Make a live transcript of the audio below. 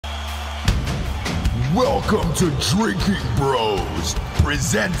Welcome to Drinkin Bros,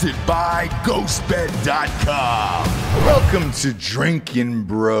 presented by GhostBed.com. Welcome to Drinkin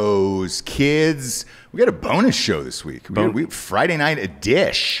Bros, kids. We got a bonus show this week. We Friday night a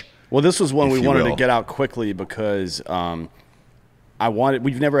dish. Well, this was one we wanted to get out quickly because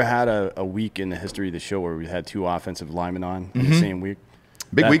we've never had a week in the history of the show where we had two offensive linemen on in the same week.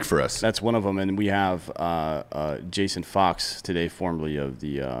 Big week for us. That's one of them, and we have Jason Fox today, formerly of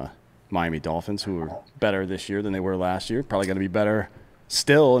the Miami Dolphins, who are better this year than they were last year. Probably going to be better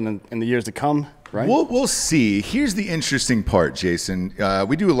still in the years to come, right? We'll see. Here's the interesting part, Jason.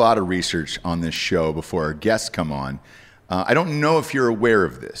 We do a lot of research on this show before our guests come on. I don't know if you're aware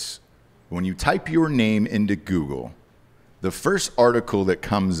of this. When you type your name into Google, the first article that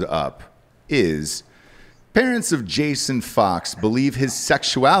comes up is parents of Jason Fox believe his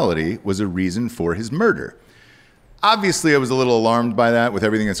sexuality was a reason for his murder. Obviously, I was a little alarmed by that with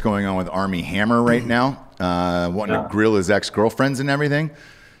everything that's going on with Armie Hammer right now, wanting to grill his ex-girlfriends and everything.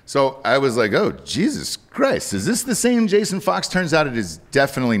 So I was like, oh, Jesus Christ, is this the same Jason Fox? Turns out it is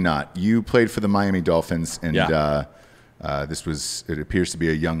definitely not. You played for the Miami Dolphins, and it appears to be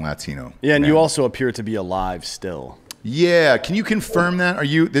a young Latino. Yeah, and you also appear to be alive still. Yeah, can you confirm that?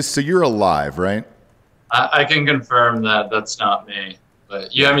 So you're alive, right? I can confirm that that's not me,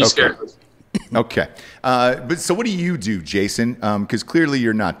 but you have me scared. Okay. But so what do you do, Jason? Because clearly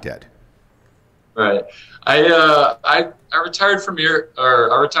you're not dead. Right. I retired from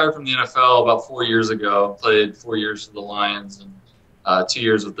I retired from the NFL about 4 years ago. Played 4 years for the Lions and 2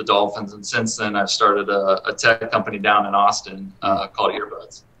 years with the Dolphins, and since then I've started a tech company down in Austin called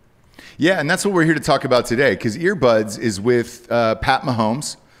Earbuds. Yeah, and that's what we're here to talk about today, because Earbuds is with Pat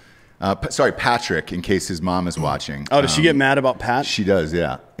Mahomes. Sorry, Patrick, in case his mom is watching. Oh, does she get mad about Pat? She does,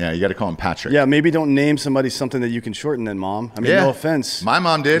 yeah. Yeah, you got to call him Patrick. Yeah, maybe don't name somebody something that you can shorten then, Mom. I mean, no offense. My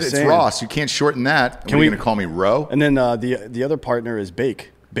mom did. It's Ross. You can't shorten that. Are you going to call me Roe? And then the other partner is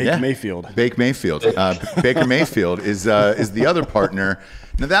Bake Mayfield. Bake Mayfield. Baker Mayfield is the other partner.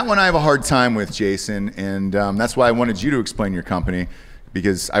 Now, that one I have a hard time with, Jason, and that's why I wanted you to explain your company,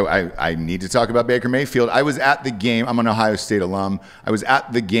 because I need to talk about Baker Mayfield. I was at the game. I'm an Ohio State alum. I was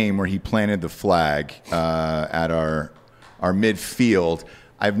at the game where he planted the flag at our midfield.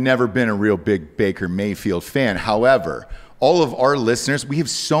 I've never been a real big Baker Mayfield fan. However, all of our listeners, we have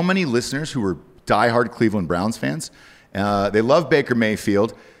so many listeners who are diehard Cleveland Browns fans. They love Baker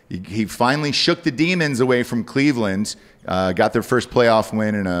Mayfield. He finally shook the demons away from Cleveland, got their first playoff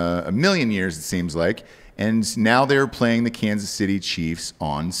win in a million years, it seems like. And now they're playing the Kansas City Chiefs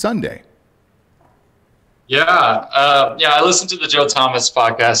on Sunday. Yeah, I listened to the Joe Thomas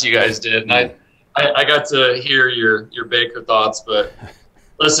podcast you guys did, and I got to hear your Baker thoughts. But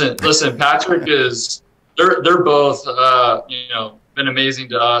listen, Patrick they're both been amazing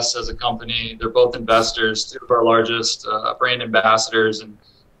to us as a company. They're both investors, two of our largest brand ambassadors, and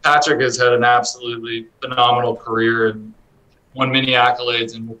Patrick has had an absolutely phenomenal career and won many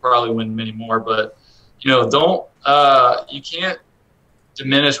accolades, and will probably win many more. But you can't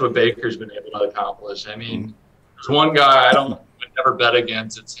diminish what Baker's been able to accomplish. I mean, there's one guy I would never bet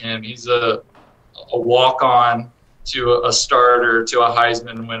against. It's him. He's a walk-on to a starter, to a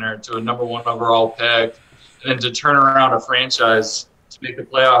Heisman winner, to a -- 1 overall pick, and then to turn around a franchise to make the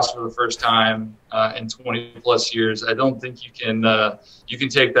playoffs for the first time in 20+ years. I don't think you can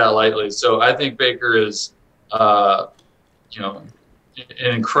take that lightly. So I think Baker is,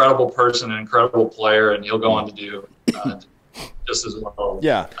 an incredible person, an incredible player, and he'll go on to do just as well.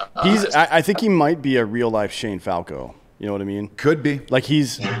 Yeah, I think he might be a real life Shane Falco. You know what I mean? Could be. Like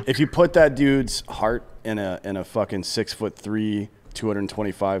if you put that dude's heart in a fucking 6'3",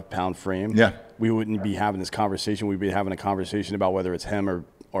 225-pound frame, we wouldn't be having this conversation. We'd be having a conversation about whether it's him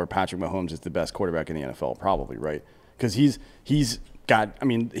or Patrick Mahomes is the best quarterback in the NFL, probably, right? Because he's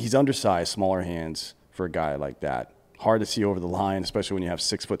undersized, smaller hands for a guy like that. Hard to see over the line, especially when you have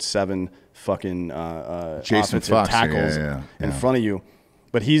 6'7" fucking Jason offensive Fox tackles in front of you.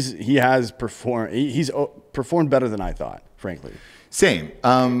 But he's performed better than I thought, frankly. Same.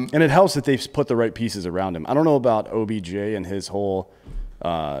 And it helps that they've put the right pieces around him. I don't know about OBJ and his whole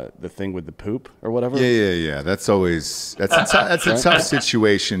the thing with the poop or whatever. Yeah. That's a tough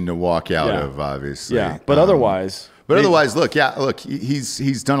situation to walk out of, obviously. Yeah, but otherwise. Look,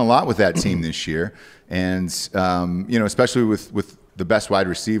 he's done a lot with that team this year. And, especially with the best wide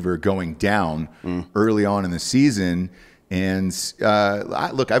receiver going down early on in the season. And,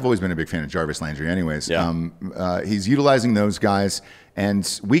 look, I've always been a big fan of Jarvis Landry anyways. Yeah. He's utilizing those guys.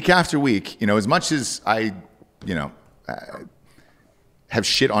 And week after week, as much as I have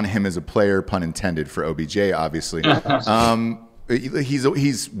shit on him as a player, pun intended, for OBJ, obviously.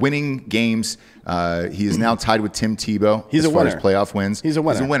 He's winning games. He is now tied with Tim Tebow as far as playoff wins. He's a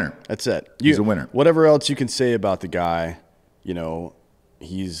winner. He's a winner. That's it. He's a winner. Whatever else you can say about the guy, you know,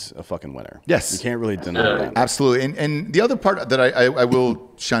 he's a fucking winner. Yes. You can't really deny that. Absolutely. And the other part that I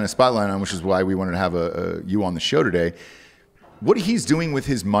will shine a spotlight on, which is why we wanted to have you on the show today, what he's doing with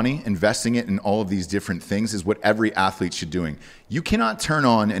his money, investing it in all of these different things, is what every athlete should doing. You cannot turn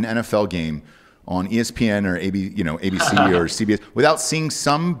on an NFL game on ESPN or ABC or CBS without seeing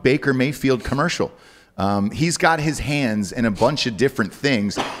some Baker Mayfield commercial. He's got his hands in a bunch of different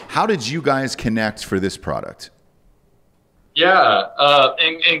things. How did you guys connect for this product? Yeah,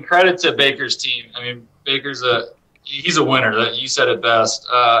 and credit to Baker's team. I mean, he's a winner. You said it best,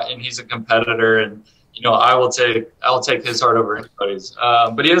 and he's a competitor. And you know, I'll take his heart over anybody's.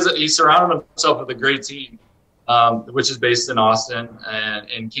 But he's surrounded himself with a great team, which is based in Austin,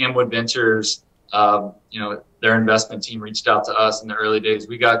 and Camwood Ventures. You know, their investment team reached out to us in the early days.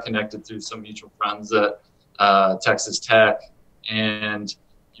 We got connected through some mutual friends at Texas Tech, and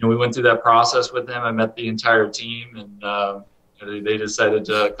you know, we went through that process with them. I met the entire team, and they decided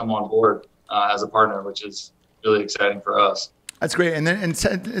to come on board as a partner, which is really exciting for us. That's great.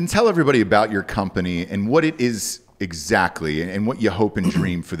 And tell everybody about your company and what it is exactly, and what you hope and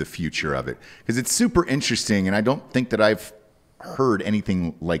dream for the future of it, because it's super interesting, and I don't think that I've heard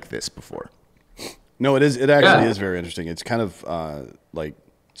anything like this before. No, it is. It actually is very interesting. It's kind of like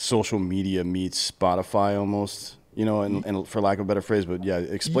social media meets Spotify almost. You know, and for lack of a better phrase, but yeah,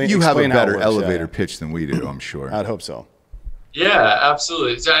 explain. You have a better elevator pitch than we do, I'm sure. I'd hope so. Yeah,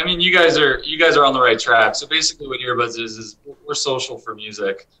 absolutely. So, I mean, you guys are on the right track. So basically, what Earbuds is we're social for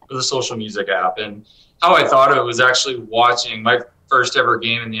music. We're the social music app. And how I thought of it was actually watching my first ever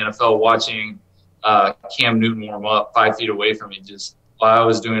game in the NFL, watching Cam Newton warm up 5 feet away from me, just while I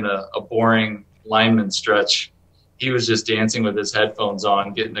was doing a boring lineman stretch. He was just dancing with his headphones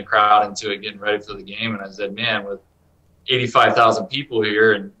on, getting the crowd into it, getting ready for the game. And I said, man, with 85,000 people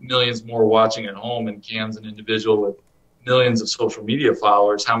here and millions more watching at home, and Cam's an individual with millions of social media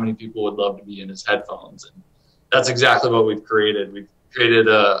followers, how many people would love to be in his headphones? And that's exactly what we've created. We've created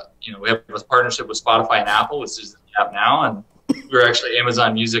we have a partnership with Spotify and Apple, which is the app now. And we're actually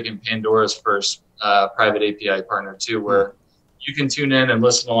Amazon Music and Pandora's first private API partner too, where you can tune in and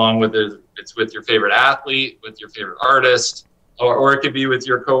listen along with it. It's with your favorite athlete, with your favorite artist, or it could be with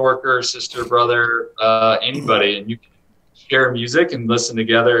your coworker, sister, brother, anybody. And you can share music and listen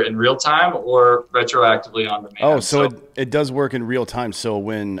together in real time or retroactively on demand. Oh, so it does work in real time. So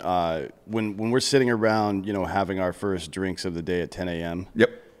when we're sitting around, you know, having our first drinks of the day at 10 a.m.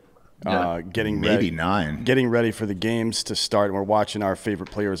 Yep. Getting maybe ready, 9. Getting ready for the games to start, and we're watching our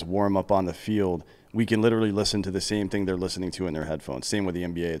favorite players warm up on the field. We can literally listen to the same thing they're listening to in their headphones. Same with the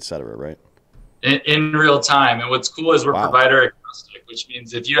NBA, et cetera, right? In real time. And what's cool is we're provider agnostic, which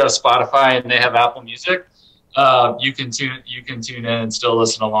means if you have Spotify and they have Apple Music, you can tune in and still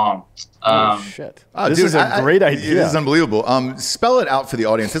listen along. Oh, shit. This is a great idea. It is unbelievable. Spell it out for the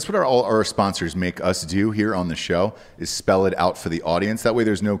audience. That's what all our sponsors make us do here on the show, is spell it out for the audience. That way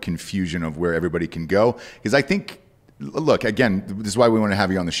there's no confusion of where everybody can go. Because I think, look, again, this is why we want to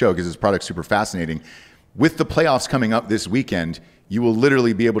have you on the show, because this product's super fascinating. With the playoffs coming up this weekend, you will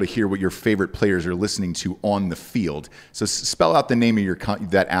literally be able to hear what your favorite players are listening to on the field. So spell out the name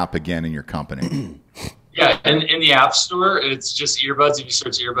of that app again in your company. Yeah, in the App Store, it's just Earbuds. If you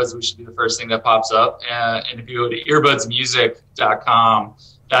search Earbuds, we should be the first thing that pops up. And if you go to earbudsmusic.com,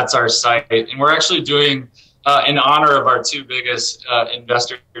 that's our site. And we're actually doing, in honor of our 2 biggest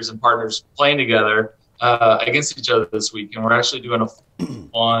investors and partners playing together against each other this week. And we're actually doing a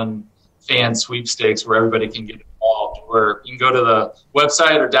fun fan sweepstakes where everybody can get involved. Where you can go to the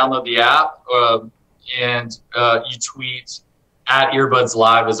website or download the app, and you tweet at Earbuds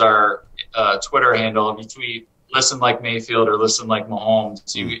Live is our Twitter handle. If you tweet "Listen like Mayfield" or "Listen like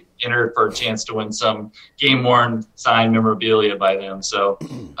Mahomes," you enter for a chance to win some game-worn signed memorabilia by them. So,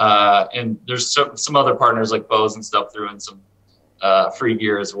 and there's some other partners like Bose and stuff threw in some free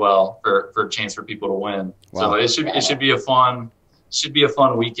gear as well for a chance for people to win. Wow. So it should be a fun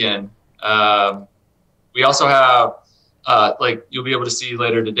weekend. We also have like you'll be able to see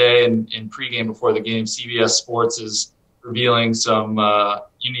later today in pregame before the game, CBS Sports is revealing some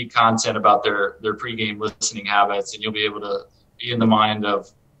unique content about their pregame listening habits, and you'll be able to be in the mind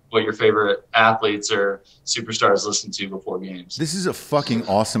of what your favorite athletes or superstars listen to before games. This is a fucking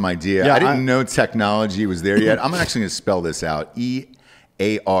awesome idea. Yeah, I didn't know technology was there yet. I'm actually going to spell this out.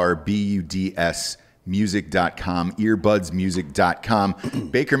 EARBUDS music.com, earbudsmusic.com.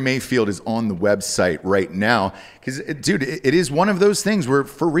 Baker Mayfield is on the website right now because, dude, it is one of those things where,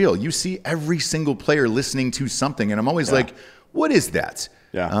 for real, you see every single player listening to something, and I'm always like, What is that?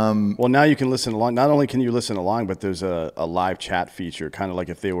 Yeah. Well, now you can listen along. Not only can you listen along, but there's a live chat feature, kind of like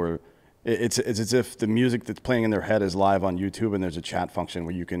if they were. It's as if the music that's playing in their head is live on YouTube, and there's a chat function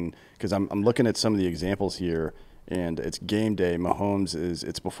where you can. Because I'm looking at some of the examples here, and it's game day.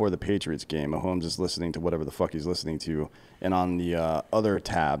 It's before the Patriots game. Mahomes is listening to whatever the fuck he's listening to, and on the other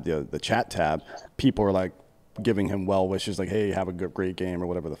tab, the chat tab, people are like giving him well wishes, like, "Hey, have a great game" or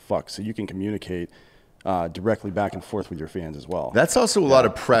whatever the fuck. So you can communicate directly back and forth with your fans as well. That's also a lot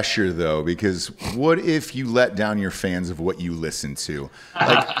of pressure, though, because what if you let down your fans of what you listen to?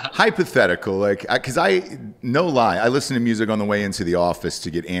 Like, hypothetical, like, because no lie, I listen to music on the way into the office to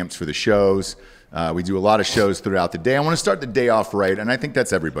get amped for the shows. We do a lot of shows throughout the day. I want to start the day off right, and I think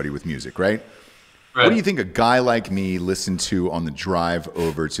that's everybody with music, right? Right. What do you think a guy like me listened to on the drive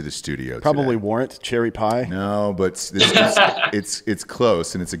over to the studio Probably today? Warrant, Cherry Pie. No, but it's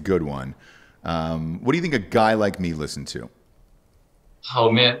close, and it's a good one. What do you think a guy like me listened to?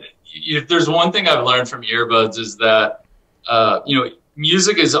 Oh man, if there's one thing I've learned from earbuds is that,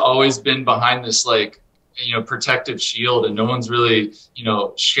 music has always been behind this, like, protective shield, and no one's really,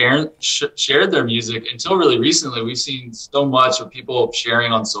 shared their music until really recently. We've seen so much of people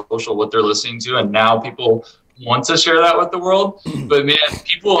sharing on social what they're listening to, and now people want to share that with the world. But man,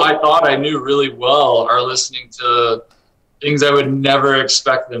 people I thought I knew really well are listening to things I would never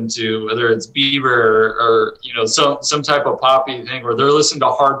expect them to, whether it's Bieber or some type of poppy thing, or they're listening to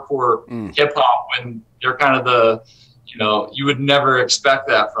hardcore hip hop when they're kind of the, you would never expect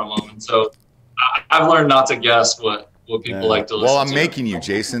that from them. And so I've learned not to guess what people like to listen to. Well, I'm making you,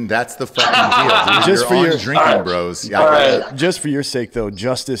 Jason. That's the fucking deal, dude. Just You're for on Drinkin Bros. Yeah, right. Just for your sake, though,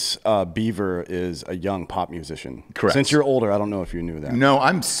 Justice Beaver is a young pop musician. Correct. Since you're older, I don't know if you knew that. No,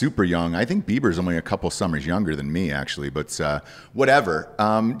 I'm super young. I think Bieber's only a couple summers younger than me, actually. But whatever.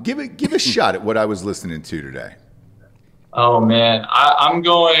 Give a shot at what I was listening to today. Oh man, I'm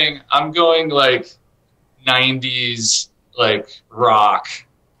going like 90s like rock,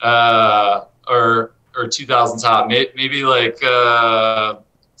 or 2000s hop, maybe like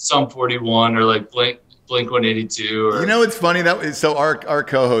Sum 41 or like Blink 182. Or, it's funny so our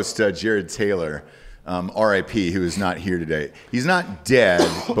co-host Jared Taylor, R.I.P., who is not here today. He's not dead,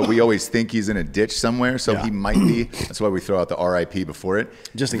 but we always think he's in a ditch somewhere, so he might be. That's why we throw out the R.I.P. before it.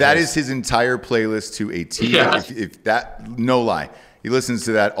 That is his entire playlist to a T. Yeah. If that, no lie, he listens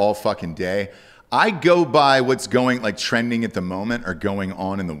to that all fucking day. I go by what's going like trending at the moment or going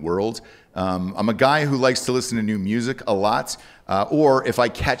on in the world. I'm a guy who likes to listen to new music a lot, or if I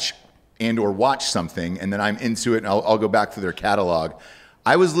catch and or watch something and then I'm into it and I'll go back through their catalog.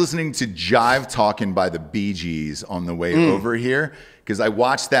 I was listening to Jive Talkin' by the Bee Gees on the way over here because I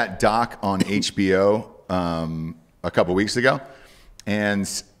watched that doc on HBO a couple weeks ago,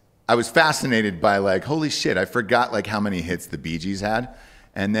 and I was fascinated by like, holy shit, I forgot like how many hits the Bee Gees had.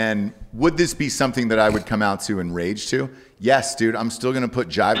 And then, would this be something that I would come out to and rage to? Yes, dude, I'm still going to put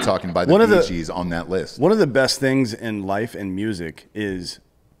Jive Talkin' by the Bee Gees on that list. One of the best things in life and music is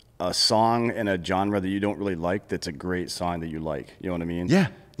a song in a genre that you don't really like that's a great song that you like. You know what I mean? Yeah.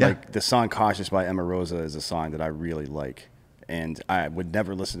 Like the song Cautious by Emma Rosa is a song that I really like. And I would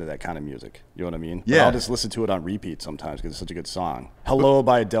never listen to that kind of music. You know what I mean? Yeah. But I'll just listen to it on repeat sometimes because it's such a good song. Hello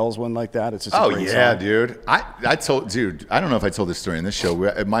by Adele's one like that. It's just a great song. Dude. I don't know if I told this story in this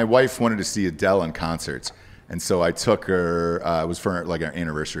show. My wife wanted to see Adele in concerts. And so I took her, it was for like our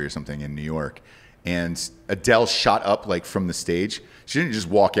anniversary or something in New York. And Adele shot up like from the stage. She didn't just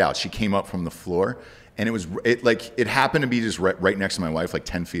walk out. She came up from the floor. And it happened to be just right next to my wife, like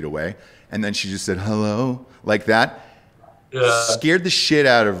 10 feet away. And then she just said, hello, like that. Yeah. Scared the shit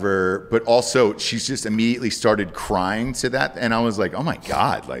out of her, but also she's just immediately started crying to that, and I was like, "Oh my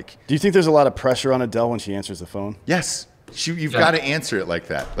god!" Like, do you think there's a lot of pressure on Adele when she answers the phone? Yes, you've got to answer it like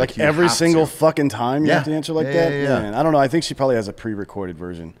that, like every single fucking time you have to answer like that. Yeah. Man, I don't know. I think she probably has a pre-recorded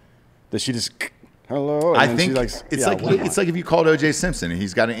version that she just hello. I think it's like if you called O.J. Simpson and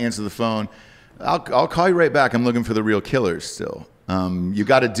he's got to answer the phone. I'll call you right back. I'm looking for the real killers still. You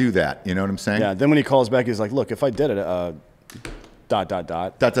got to do that. You know what I'm saying? Yeah. Then when he calls back, he's like, "Look, if I did it." I did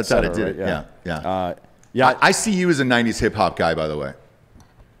it. Yeah. I see you as a '90s hip hop guy, by the way.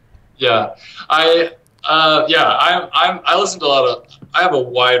 Yeah, I listen to a lot of. I have a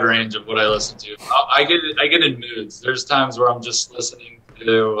wide range of what I listen to. I get in moods. There's times where I'm just listening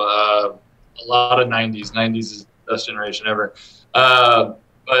to a lot of '90s. '90s is the best generation ever.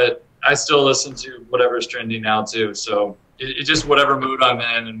 But I still listen to whatever's trending now too. So it just whatever mood I'm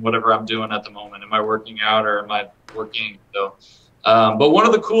in and whatever I'm doing at the moment. Am I working out or am I working? So. But one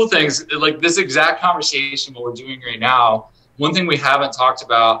of the cool things, like this exact conversation, what we're doing right now, one thing we haven't talked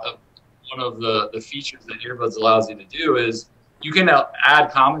about, one of the features that earbuds allows you to do is you can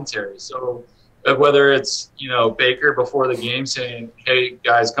add commentary. So whether it's, you know, Baker before the game saying, hey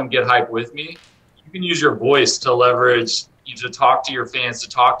guys, come get hype with me, you can use your voice to leverage, to talk to your fans, to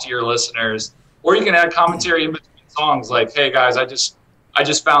talk to your listeners, or you can add commentary in between songs like, hey guys, I just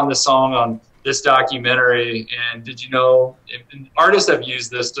found this song on this documentary, and did you know, and artists have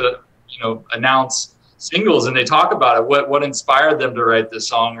used this to, you know, announce singles, and they talk about it, what inspired them to write this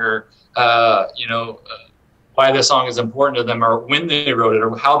song, or you know, why this song is important to them, or when they wrote it,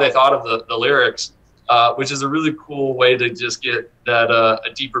 or how they thought of the lyrics, which is a really cool way to just get that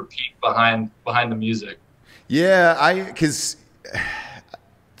a deeper peek behind the music. Yeah, because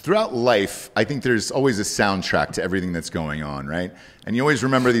throughout life, I think there's always a soundtrack to everything that's going on, right? And you always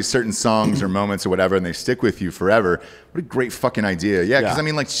remember these certain songs or moments or whatever, and they stick with you forever. What a great fucking idea. Yeah, because I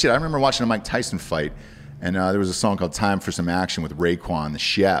mean, like, shit, I remember watching a Mike Tyson fight, and there was a song called Time for Some Action with Raekwon, the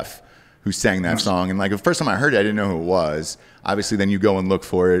chef, who sang that song. And like the first time I heard it, I didn't know who it was. Obviously, then you go and look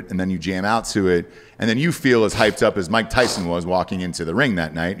for it, and then you jam out to it, and then you feel as hyped up as Mike Tyson was walking into the ring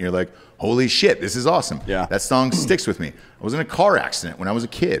that night, and you're like, holy shit, this is awesome. Yeah. That song sticks with me. I was in a car accident when I was a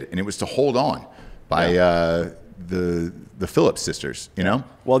kid, and it was to Hold On by the Phillips sisters, you know?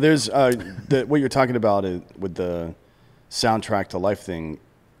 Well, there's what you're talking about with the soundtrack to life thing.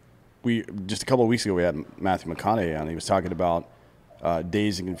 Just a couple of weeks ago, we had Matthew McConaughey on. He was talking about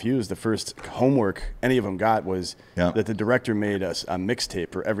Dazed and Confused. The first homework any of them got was that the director made a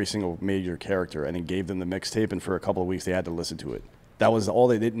mixtape for every single major character, and he gave them the mixtape, and for a couple of weeks they had to listen to it. That was all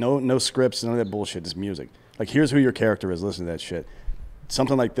they did. No scripts, none of that bullshit, just music. Like, here's who your character is, listen to that shit.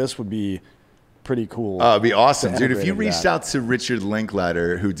 Something like this would be pretty cool. Oh, it'd be awesome, dude. If you reached out to Richard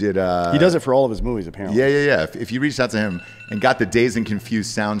Linklater, who did... he does it for all of his movies, apparently. Yeah. If you reached out to him and got the Dazed and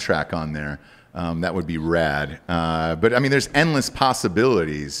Confused soundtrack on there, that would be rad. But, I mean, there's endless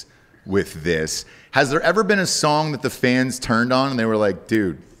possibilities with this. Has there ever been a song that the fans turned on and they were like,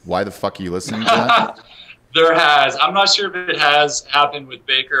 dude, why the fuck are you listening to that? There has. I'm not sure if it has happened with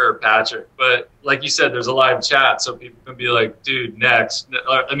Baker or Patrick, but like you said, there's a live chat, so people can be like, dude, next.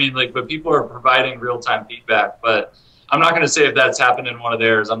 I mean, like, but people are providing real-time feedback, but I'm not going to say if that's happened in one of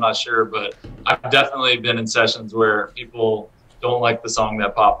theirs. I'm not sure, but I've definitely been in sessions where people don't like the song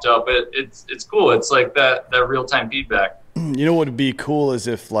that popped up. It's cool. It's like that real-time feedback. You know what would be cool is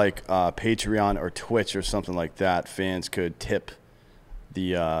if, like, Patreon or Twitch or something like that, fans could tip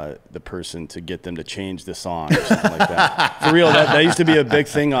the person to get them to change the song or something like that. For real, that used to be a big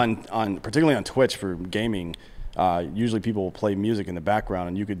thing on particularly on Twitch for gaming. Usually people will play music in the background,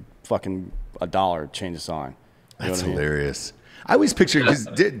 and you could fucking $1 change the song. You That's hilarious. I always picture, because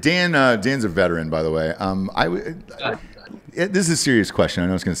Dan's a veteran, by the way. This is a serious question. I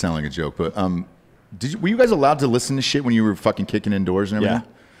know it's going to sound like a joke, but were you guys allowed to listen to shit when you were fucking kicking indoors and everything?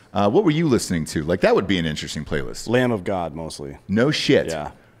 Yeah. What were you listening to? Like, that would be an interesting playlist. Lamb of God, mostly. No shit.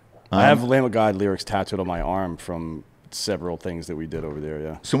 Yeah. I have Lamb of God lyrics tattooed on my arm from several things that we did over there,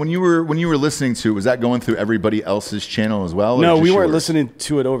 yeah. So when you were listening to it, was that going through everybody else's channel as well? No, we weren't listening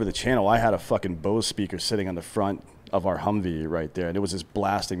to it over the channel. I had a fucking Bose speaker sitting on the front of our Humvee right there, and it was just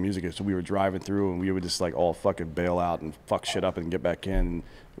blasting music. So we were driving through, and we would just like all fucking bail out and fuck shit up and get back in.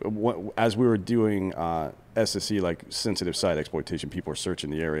 As we were doing SSE, like sensitive site exploitation, people were searching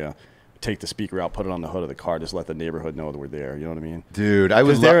the area. Take the speaker out, put it on the hood of the car, just let the neighborhood know that we're there. You know what I mean? Dude, I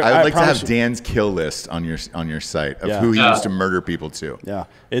would like to have Dan's kill list on your site of who he used to murder people to. Yeah,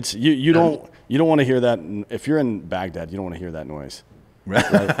 it's you don't want to hear that if you're in Baghdad. You don't want to hear that noise.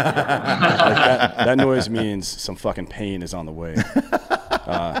 Right? Like that noise means some fucking pain is on the way,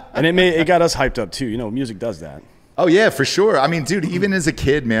 and it got us hyped up too. You know, music does that. Oh yeah, for sure. I mean, dude, even as a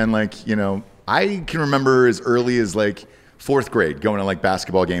kid, man, like, you know, I can remember as early as like 4th grade going to like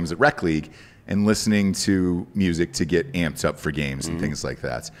basketball games at Rec League and listening to music to get amped up for games and things like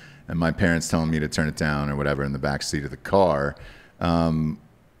that. And my parents telling me to turn it down or whatever in the back seat of the car.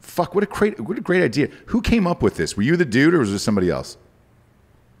 Fuck, what a great idea. Who came up with this? Were you the dude or was there somebody else?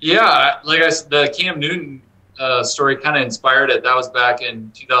 Yeah, like I said, the Cam Newton story kind of inspired it. That was back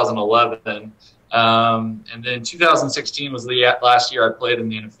in 2011. And then 2016 was the last year I played in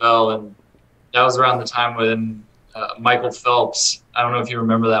the NFL, and that was around the time when Michael Phelps, I don't know if you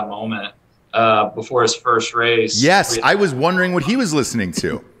remember that moment, before his first race. Yes, I was wondering what he was listening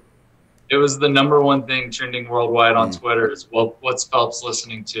to. It was the #1 thing trending worldwide on Twitter is, well, what's Phelps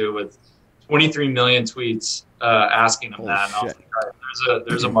listening to, with 23 million tweets asking him that. And I was like, all right,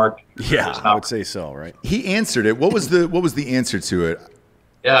 there's a market. Yeah, I would say so, right? He answered it. What was the answer to it?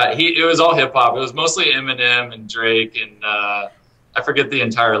 Yeah, it was all hip hop. It was mostly Eminem and Drake, and I forget the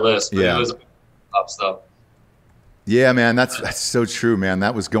entire list, but it was hip hop stuff. Yeah, man, that's so true, man.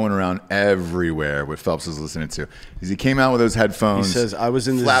 That was going around everywhere. What Phelps was listening to, because he came out with those headphones. He says, "I was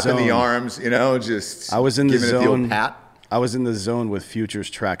in the flapping zone. the arms, you know, just I was in the giving it the zone. old pat." I was in the zone with Future's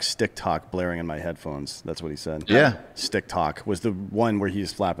track "Stick Talk" blaring in my headphones. That's what he said. Yeah, "Stick Talk" was the one where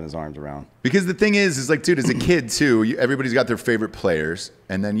he's flapping his arms around. Because the thing is like, dude, as a kid too, everybody's got their favorite players,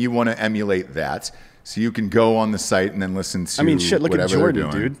 and then you want to emulate that. So you can go on the site and then listen to. I mean, shit. Look at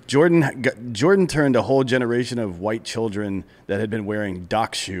Jordan, dude. Jordan turned a whole generation of white children that had been wearing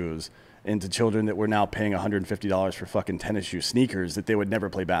Doc shoes into children that were now paying $150 for fucking tennis shoe sneakers that they would never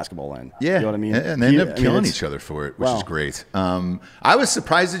play basketball in. Yeah, you know what I mean. And they end up killing each other for it, which is great. I was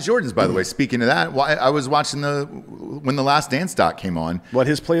surprised at Jordan's, by the way. Speaking of that, I was watching when the Last Dance doc came on. What,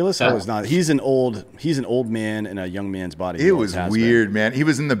 his playlist? I was not. He's an old man in a young man's body. It was weird, man. He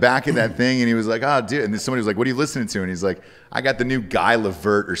was in the back of that thing, and he was like, "Oh, dude," and then somebody was like, "What are you listening to?" And he's like, "I got the new Guy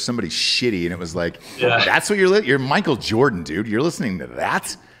Levert or somebody shitty," and it was like, "That's what you're Michael Jordan, dude. You're listening to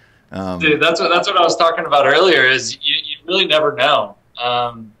that." Dude, that's what I was talking about earlier. Is you really never know.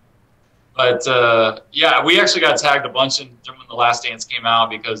 Yeah, we actually got tagged a bunch when the Last Dance came out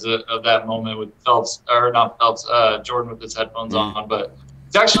because of that moment with Phelps, or not Phelps, Jordan with his headphones on. But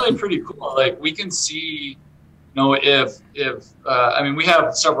it's actually pretty cool. Like, we can see, if I mean, we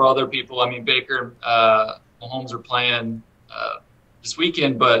have several other people. I mean, Baker and Mahomes are playing this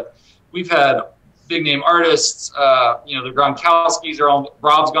weekend, but we've had big name artists, the Gronkowskis are on.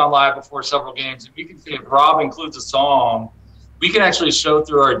 Rob's gone live before several games. We can see if Rob includes a song, we can actually show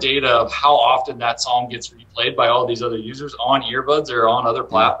through our data of how often that song gets replayed by all these other users on earbuds or on other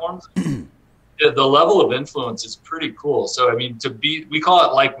platforms. The level of influence is pretty cool. So, I mean, we call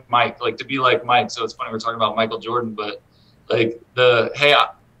it like Mike, like to be like Mike. So it's funny we're talking about Michael Jordan, but like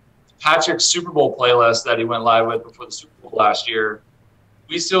Patrick's Super Bowl playlist that he went live with before the Super Bowl last year,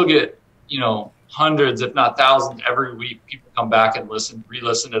 we still get, hundreds, if not thousands, every week. People come back and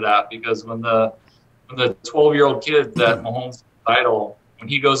re-listen to that, because when the 12-year-old kid that Mahomes' idol, when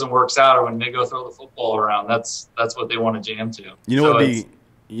he goes and works out, or when they go throw the football around, that's what they want to jam to.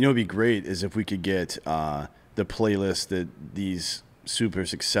 What'd be great is if we could get the playlist that these super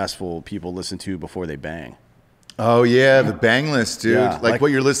successful people listen to before they bang. Oh yeah, the bang list, dude. Yeah, like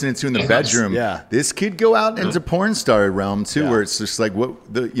what you're listening to in the bedroom. Yeah, this could go out into porn star realm too, where it's just like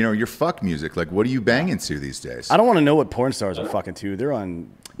your fuck music. Like, what are you banging to these days? I don't want to know what porn stars are fucking to. They're on.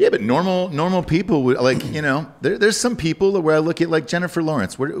 Yeah, but normal people would like, there's some people where I look at like Jennifer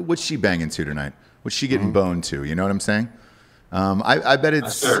Lawrence. What's she banging to tonight? What's she getting boned to? You know what I'm saying? I bet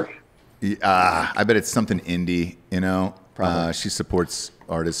it's I bet it's something indie. She supports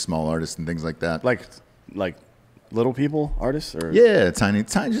artists, small artists, and things like that. Like little people, artists, or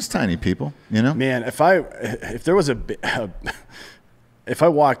just tiny people. Man, if there was if I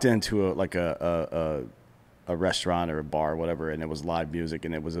walked into a restaurant or a bar or whatever, and it was live music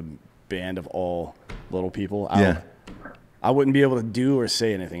and it was a band of all little people, I wouldn't be able to do or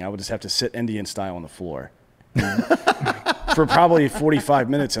say anything. I would just have to sit Indian style on the floor for probably 45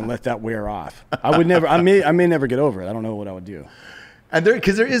 minutes and let that wear off. I may never get over it. I don't know what I would do. And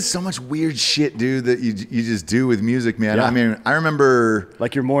because there is so much weird shit, dude, that you just do with music, man. Yeah. I mean, I remember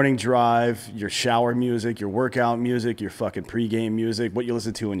like your morning drive, your shower music, your workout music, your fucking pregame music, what you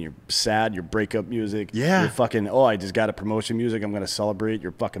listen to when you're sad, your breakup music. Yeah. Your fucking, I just got a promotion music, I'm going to celebrate,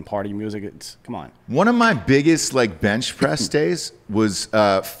 your fucking party music. Come on. One of my biggest like bench press days was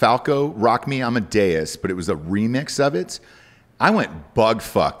Falco Rock Me Amadeus, but it was a remix of it. I went bug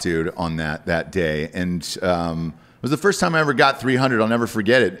fuck, dude, on that day. And it was the first time I ever got 300. I'll never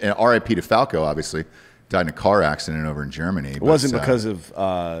forget it. And R.I.P. to Falco, obviously. Died in a car accident over in Germany. It wasn't because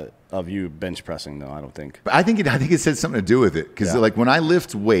of you bench pressing, though, I don't think. But I think it had something to do with it. Because like when I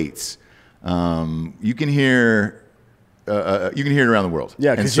lift weights, you can hear it around the world.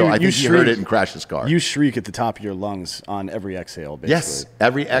 Yeah, because I think you heard it in Crash's car. You shriek at the top of your lungs on every exhale, basically. Yes,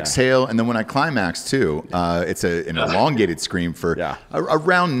 every exhale. And then when I climax, too, it's an elongated scream for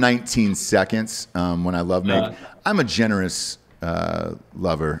around 19 seconds when I love make. I'm a generous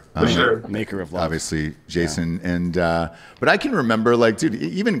lover. For sure. Maker of love. Obviously, Jason. And but I can remember, like, dude,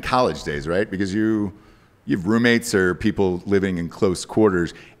 even college days, right? Because you have roommates or people living in close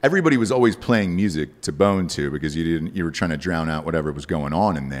quarters. Everybody was always playing music to bone to because you were trying to drown out whatever was going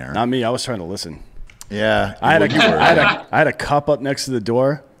on in there. Not me. I was trying to listen. Yeah. I had a cup up next to the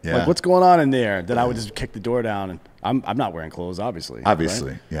door. Yeah. Like, what's going on in there? That I would just kick the door down. And I'm not wearing clothes, obviously.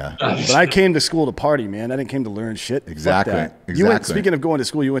 Obviously, right? yeah. But I came to school to party, man. I didn't came to learn shit. Exactly. Speaking of going to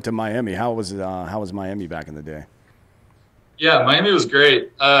school, you went to Miami. How was Miami back in the day? Yeah, Miami was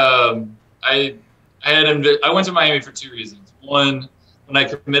great. I went to Miami for two reasons. One, when I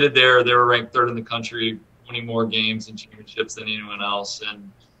committed there, they were ranked third in the country 20 more games and championships than anyone else. And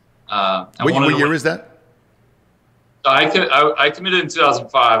what year was that? I committed in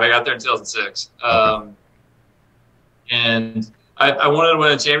 2005. I got there in 2006. And I wanted to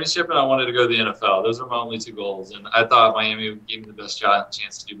win a championship, and I wanted to go to the NFL. Those are my only two goals, and I thought Miami would give me the best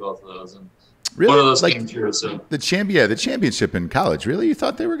chance to do both of those. And really? One of those like came true. So the championship in college. Really, you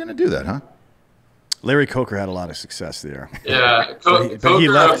thought they were going to do that, huh? Larry Coker had a lot of success there. Yeah, but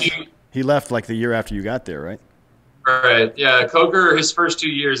he left like the year after you got there, right? Right. Yeah, Coker. His first 2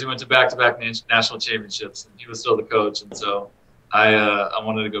 years, he went to back-to-back national championships, and he was still the coach. And so I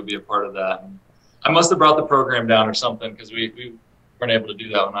wanted to go be a part of that. And I must have brought the program down or something because we weren't able to do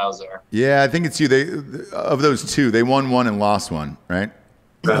that when I was there. Yeah, I think it's you. Of those two, they won one and lost one, right?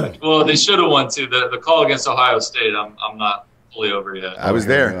 Right. Well, they should have won too. The call against Ohio State, I'm not fully over yet. I was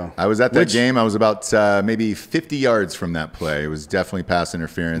there. I was at that game. I was about maybe 50 yards from that play. It was definitely pass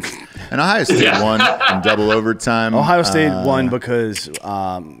interference. And Ohio State won in double overtime. Ohio State won because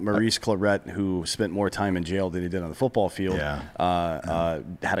Maurice Claret, who spent more time in jail than he did on the football field, had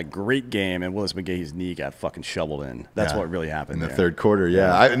a great game, and Willis McGahee's knee got fucking shoveled in. That's what really happened in the third quarter.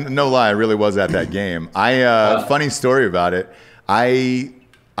 Yeah, no lie, I really was at that game. Funny story about it.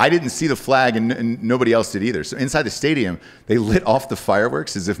 I didn't see the flag, and nobody else did either. So inside the stadium, they lit off the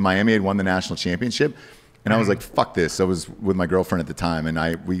fireworks as if Miami had won the national championship. And I was like, fuck this. I was with my girlfriend at the time,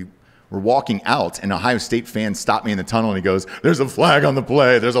 and we were walking out, and an Ohio State fan stopped me in the tunnel, and he goes, there's a flag on the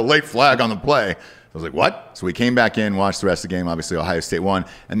play. There's a late flag on the play. I was like, what? So we came back in, watched the rest of the game. Obviously, Ohio State won.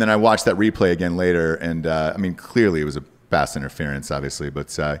 And then I watched that replay again later, and I mean, clearly it was a pass interference, obviously,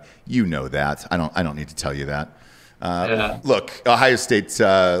 but you know that. I don't need to tell you that. Look, Ohio State,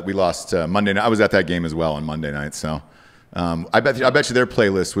 we lost Monday night. I was at that game as well on Monday night. So I bet you their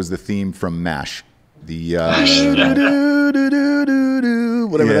playlist was the theme from MASH. The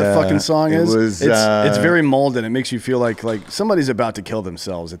whatever that fucking song is. It's very molded. It makes you feel like somebody's about to kill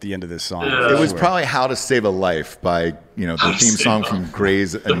themselves at the end of this song. It was probably "How to Save a Life" by the theme song from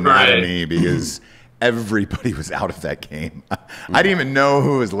Grey's Anatomy because everybody was out of that game. I didn't even know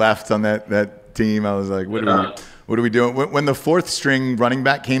who was left on that team. I was like, what are we doing? When the fourth string running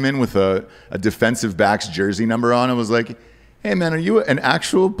back came in with a defensive back's jersey number on, I was like, hey man, are you an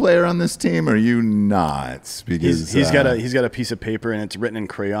actual player on this team or are you not? Because he's got a piece of paper and it's written in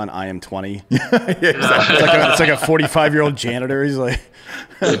crayon, I am 20. It's like a 45-year-old janitor. He's like,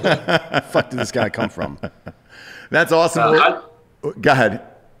 fuck did this guy come from? That's awesome. Go ahead.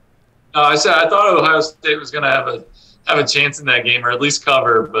 No, I thought Ohio State was going to have a chance in that game, or at least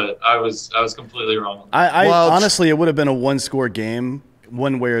cover, but I was completely wrong. Honestly, it would have been a one-score game,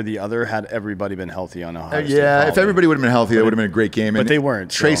 one way or the other, had everybody been healthy on Ohio State. Yeah, if everybody would have been healthy, it would have been a great game. But they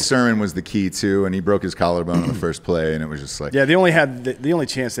weren't. Trey Sermon was the key too, and he broke his collarbone on the first play, and it was just like the only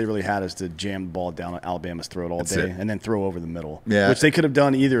chance they really had is to jam the ball down Alabama's throat all day and then throw over the middle. Yeah, which they could have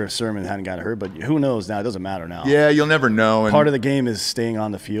done either if Sermon hadn't got hurt. But who knows now? It doesn't matter now. Yeah, you'll never know. Part of the game is staying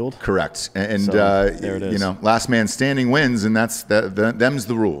on the field. Correct, and there it is. Last man standing wins, and them's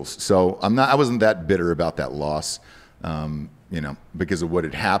the rules. So I wasn't that bitter about that loss. Because of what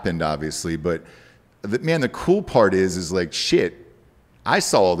had happened, obviously. But, the cool part is like, shit, I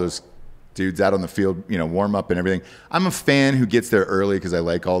saw all those dudes out on the field, warm up and everything. I'm a fan who gets there early because I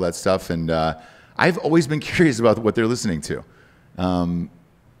like all that stuff. And I've always been curious about what they're listening to.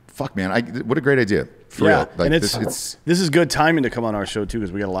 Fuck, man, what a great idea. For real. Like, and this is good timing to come on our show, too,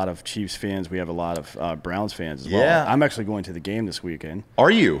 because we got a lot of Chiefs fans. We have a lot of Browns fans as well. Yeah. I'm actually going to the game this weekend.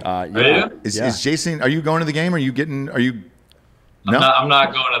 Are you? Yeah. Is Jason, are you going to the game? No? I'm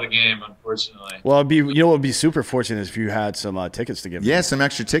not going to the game, unfortunately. Well, what would be super fortunate is if you had some tickets to give. Yeah, some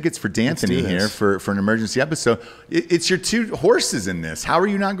extra tickets for D'Anthony here for an emergency episode. It's your two horses in this. How are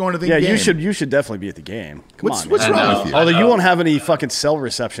you not going to the game? Yeah, you should definitely be at the game. What's wrong with you? Although you won't have any fucking cell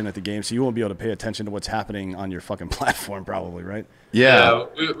reception at the game, so you won't be able to pay attention to what's happening on your fucking platform, probably, right? Yeah,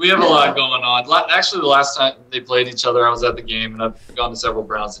 we have a lot going on. Actually, the last time they played each other, I was at the game, and I've gone to several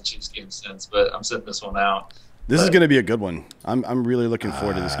Browns and Chiefs games since, but I'm sitting this one out. This is going to be a good one. I'm really looking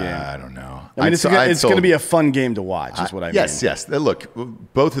forward to this game. I don't know. I mean, it's going to be a fun game to watch, is what I mean. Yes. Look,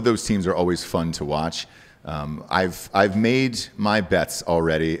 both of those teams are always fun to watch. I've made my bets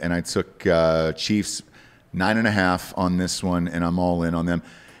already, and I took Chiefs 9.5 on this one, and I'm all in on them.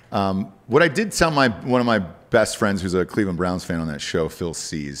 What I did tell one of my best friends, who's a Cleveland Browns fan on that show, Phil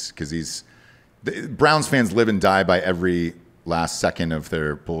Sees, because Browns fans live and die by every last second of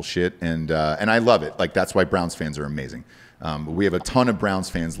their bullshit, and I love it. Like, that's why Browns fans are amazing. We have a ton of Browns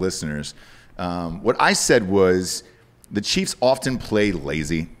fans listeners. What I said was the Chiefs often play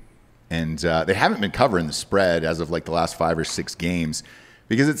lazy, and they haven't been covering the spread as of like the last 5 or 6 games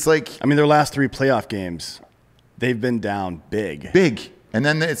because it's like, I mean, their last 3 playoff games, they've been down big. Big. And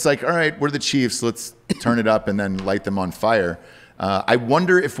then it's like, all right, we're the Chiefs. Let's turn it up and then light them on fire. I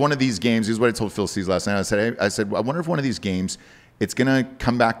wonder if one of these games, this is what I told Phil Steves last night. I said, I wonder if one of these games, it's going to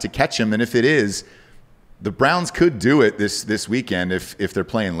come back to catch him. And if it is, the Browns could do it this weekend if they're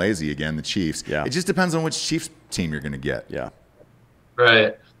playing lazy again, the Chiefs. Yeah. It just depends on which Chiefs team you're going to get. Yeah.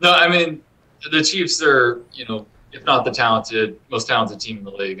 Right. No, I mean, the Chiefs are, you know, if not the most talented team in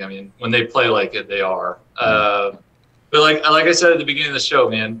the league. I mean, when they play like it, they are. But like I said at the beginning of the show,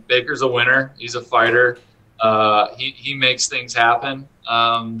 man, Baker's a winner. He's a fighter. He makes things happen.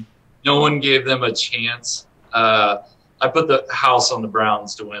 No one gave them a chance. I put the house on the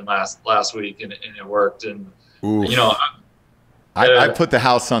Browns to win last week, and it worked. And Oof. you know, I put the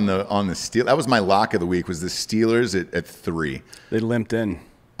house on the Steelers. That was my lock of the week. Was the Steelers at 3? They limped in.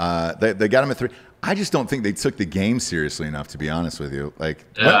 They got them at 3. I just don't think they took the game seriously enough, to be honest with you. Like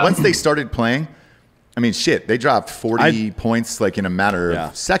once they started playing, I mean, shit, they dropped 40 points like in a matter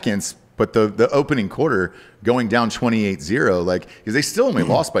of seconds. But the opening quarter going down 28-0, like, because they still only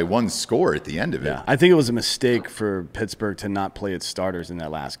lost by 1 score at the end of it. I think it was a mistake for Pittsburgh to not play its starters in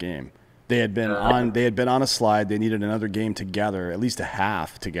that last game. They had been on a slide. They needed another game together, at least a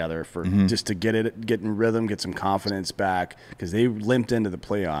half together, for just to get in rhythm, get some confidence back, because they limped into the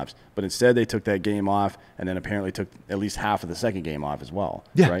playoffs. But instead, they took that game off, and then apparently took at least half of the second game off as well.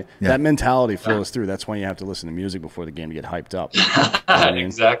 Yeah, right. Yeah. That mentality flows through. That's why you have to listen to music before the game to get hyped up. You know what I mean?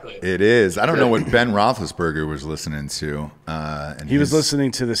 Exactly. It is. I don't know what Ben Roethlisberger was listening to. And he was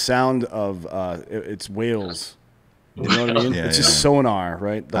listening to the sound of it's whales. You know what I mean? It's just sonar,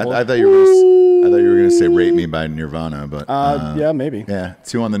 right? I thought you were going to say "Rate Me" by Nirvana, but yeah, maybe. Yeah,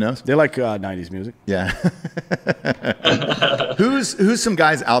 2 on the nose. They like '90s music. Yeah. Who's some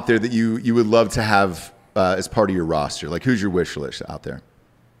guys out there that you would love to have as part of your roster? Like, who's your wish list out there?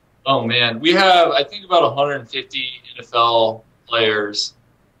 Oh man, we have I think about 150 NFL players.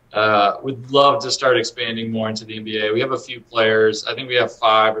 Would love to start expanding more into the NBA. We have a few players. I think we have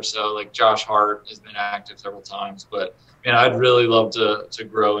 5 or so. Like Josh Hart has been active several times, but man, I'd really love to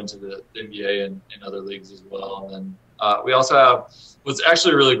grow into the NBA and other leagues as well. And then we also have what's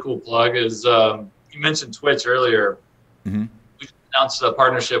actually a really cool plug is you mentioned Twitch earlier. Mm-hmm. We announced a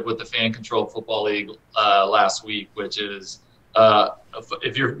partnership with the Fan Controlled Football League last week, which is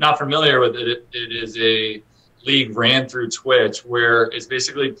if you're not familiar with it, it is a league ran through Twitch where it's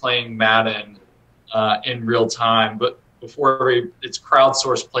basically playing Madden in real time, but it's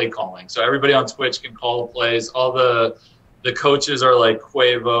crowdsourced play calling. So everybody on Twitch can call the plays. All the coaches are like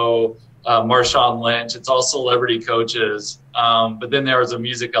Quavo, Marshawn Lynch. It's all celebrity coaches. But then there was a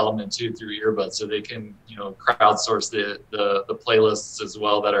music element too through earbuds, so they can crowdsource the playlists as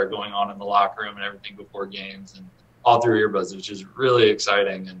well that are going on in the locker room and everything before games, and all through earbuds, which is really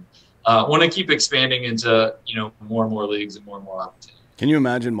exciting. And want to keep expanding into more and more leagues and more opportunities. Can you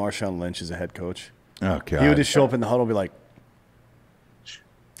imagine Marshawn Lynch as a head coach? Oh God! He would just show up in the huddle and be like,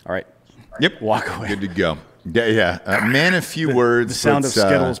 "All right, yep, walk away, good to go." Yeah. Man, a few words. The sound of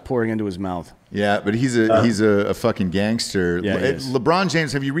Skittles pouring into his mouth. Yeah, but he's a fucking gangster. Yeah, he is. LeBron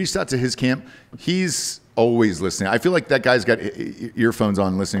James, have you reached out to his camp? He's always listening. I feel like that guy's got earphones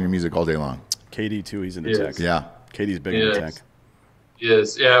on, listening to music all day long. KD too. He's into tech. Yeah, KD's big into tech.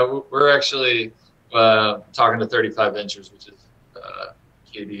 Yes, yeah, we're actually talking to 35 Ventures, which is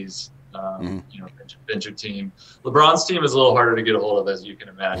KD's venture team. LeBron's team is a little harder to get a hold of, as you can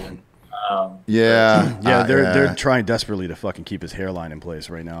imagine. They're trying desperately to fucking keep his hairline in place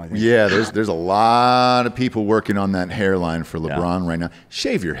right now, I think. Yeah, there's a lot of people working on that hairline for LeBron right now.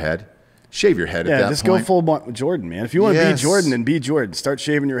 Shave your head. Shave your head at that point. Yeah, just go full Jordan, man. If you want to be Jordan, then be Jordan. Start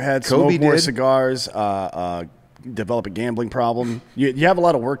shaving your head, smoke more cigars, develop a gambling problem. You have a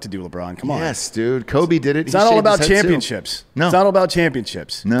lot of work to do, LeBron. Come on. Yes, dude. Kobe did it. It's not all about championships. No. It's not all about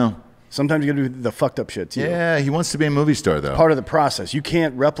championships. No. Sometimes you got to do the fucked up shit, too. Yeah, he wants to be a movie star, though. It's part of the process. You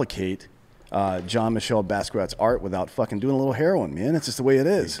can't replicate Jean-Michel Basquiat's art without fucking doing a little heroin, man. It's just the way it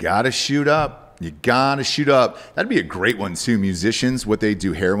is. You got to shoot up. You got to shoot up. That'd be a great one, too. Musicians, what they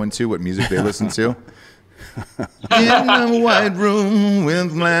do heroin to, what music they listen to. In a white room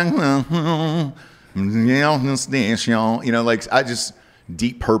with black... I just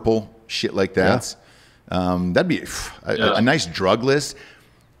Deep Purple, shit like that. Yeah. That'd be a nice drug list.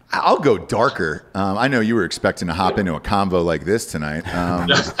 I'll go darker. I know you were expecting to hop into a convo like this tonight.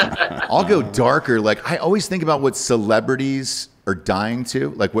 I'll go darker. Like, I always think about what celebrities are dying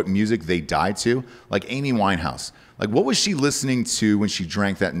to, like what music they die to. Like Amy Winehouse. Like, what was she listening to when she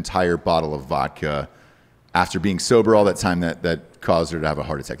drank that entire bottle of vodka after being sober all that time that caused her to have a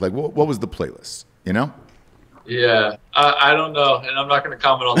heart attack? Like, what was the playlist? You know? Yeah, I don't know, and I'm not going to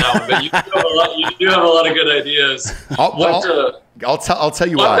comment on that one. But you do have a lot of good ideas. I'll tell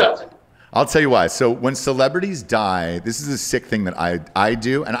you why. I'll tell you why. So when celebrities die, this is a sick thing that I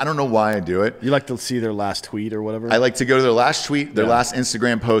do, and I don't know why I do it. You like to see their last tweet or whatever? I like to go to their last tweet, their last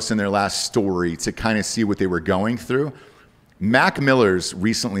Instagram post, and their last story to kind of see what they were going through. Mac Miller's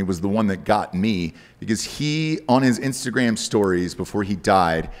recently was the one that got me because he, on his Instagram stories before he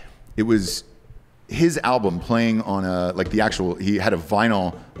died, it was his album playing on he had a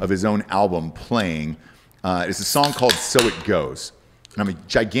vinyl of his own album playing. It's a song called So It Goes. And I'm a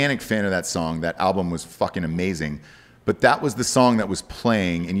gigantic fan of that song. That album was fucking amazing. But that was the song that was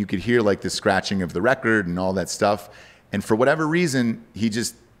playing, and you could hear like the scratching of the record and all that stuff. And for whatever reason, he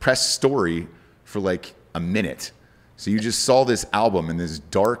just pressed story for like a minute. So you just saw this album in this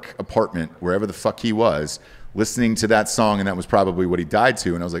dark apartment, wherever the fuck he was, listening to that song, and that was probably what he died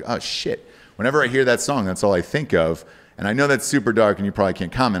to. And I was like, oh shit. Whenever I hear that song, that's all I think of. And I know that's super dark, and you probably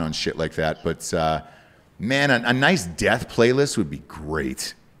can't comment on shit like that, but man, a nice death playlist would be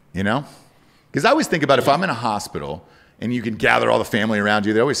great, you know? Because I always think about if I'm in a hospital and you can gather all the family around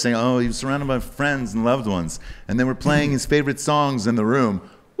you, they always say, oh, he was surrounded by friends and loved ones, and they were playing his favorite songs in the room.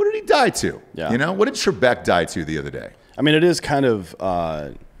 What did he die to? Yeah. You know? What did Trebek die to the other day? I mean, it is kind of,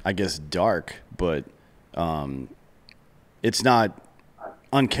 I guess, dark, but it's not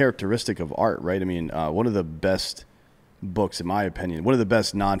uncharacteristic of art, right? I mean, one of the best books, in my opinion, one of the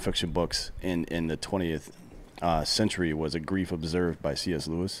best nonfiction books in the 20th century was A Grief Observed by C.S.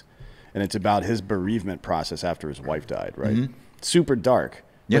 Lewis. And it's about his bereavement process after his wife died, right? Mm-hmm. Super dark.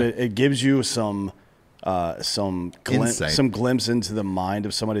 Yeah. But it gives you some glimpse into the mind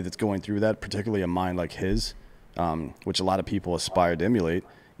of somebody that's going through that, particularly a mind like his, which a lot of people aspire to emulate.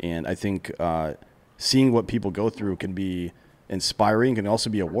 And I think seeing what people go through can be inspiring, can also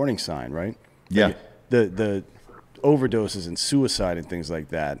be a warning sign, right? Yeah. Like the overdoses and suicide and things like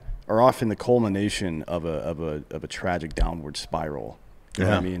that are often the culmination of a tragic downward spiral. You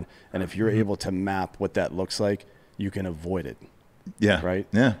know what I mean? And if you're able to map what that looks like, you can avoid it. Yeah. Right?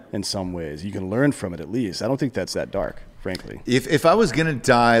 Yeah. In some ways. You can learn from it at least. I don't think that's that dark, frankly. If I was going to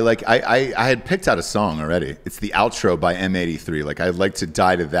die, like I had picked out a song already. It's the outro by M83. Like I'd like to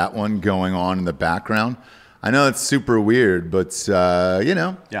die to that one going on in the background. I know it's super weird, but you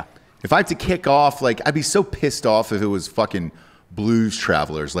know. Yeah. If I had to kick off, like, I'd be so pissed off if it was fucking Blues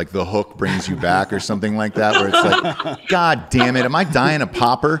Travelers, like The Hook Brings You Back or something like that, where it's like, God damn it, am I dying a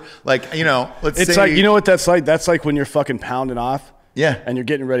popper? Like, you know, it's like, you know what that's like? That's like when you're fucking pounding off. Yeah. And you're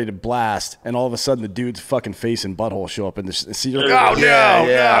getting ready to blast, and all of a sudden the dude's fucking face and butthole show up in the seat. You're like, oh,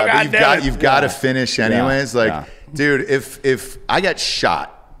 no, you've got to finish anyways. Like, dude, if I got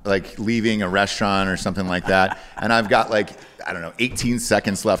shot, like, leaving a restaurant or something like that, and I've got, like, I don't know, 18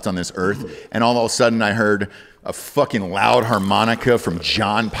 seconds left on this earth, and all of a sudden I heard a fucking loud harmonica from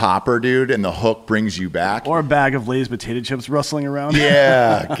John Popper, dude, and The Hook Brings You Back. Or a bag of Lay's potato chips rustling around.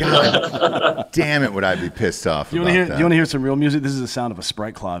 Yeah. God damn it, would I be pissed off about that. You want to hear some real music? This is the sound of a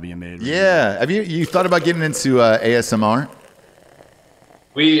Sprite claw being made. Right yeah. Now. Have you thought about getting into ASMR?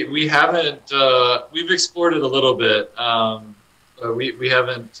 We haven't. We've explored it a little bit. We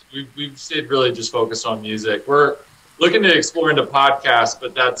haven't. We've stayed really just focused on music. We're looking to explore into podcasts,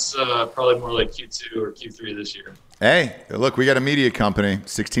 but that's probably more like Q2 or Q3 this year. Hey, look, we got a media company,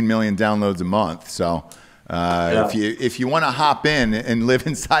 16 million downloads a month. So if you want to hop in and live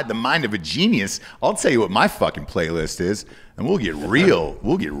inside the mind of a genius, I'll tell you what my fucking playlist is, and we'll get real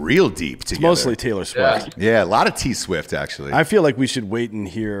deep together. It's mostly Taylor Swift. Yeah, a lot of T Swift actually. I feel like we should wait and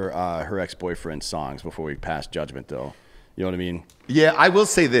hear her ex-boyfriend's songs before we pass judgment, though. You know what I mean? Yeah, I will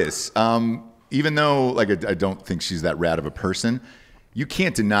say this. Even though, like, I don't think she's that rad of a person, you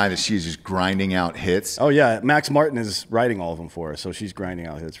can't deny that she's just grinding out hits. Oh, yeah. Max Martin is writing all of them for her, so she's grinding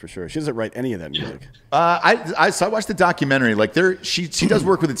out hits for sure. She doesn't write any of that music. So I watched the documentary. Like, she does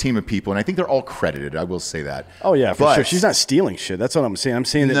work with a team of people, and I think they're all credited. I will say that. Oh, yeah, for sure. She's not stealing shit. That's what I'm saying. I'm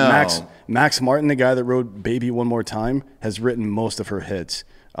saying that Max Martin, the guy that wrote Baby One More Time, has written most of her hits.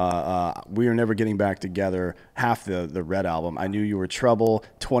 We Are Never Getting Back Together, half the Red album, I Knew You Were Trouble,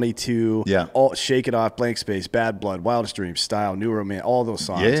 22, all Shake It Off, Blank Space, Bad Blood, Wildest Dreams, Style, New Romance, all those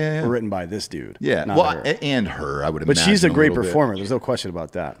songs were written by this dude. Yeah, her. And her, I would imagine. But she's a great performer. There's no question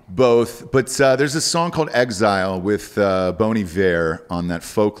about that. Both, but there's a song called Exile with Bon Iver on that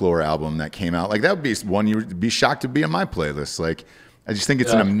Folklore album that came out. Like, that would be one you would be shocked to be on my playlist. Like, I just think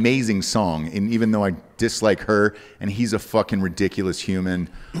it's an amazing song, and even though I dislike her, and he's a fucking ridiculous human.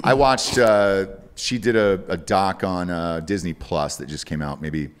 I watched, she did a doc on Disney Plus that just came out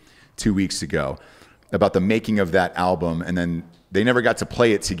maybe 2 weeks ago about the making of that album, and then they never got to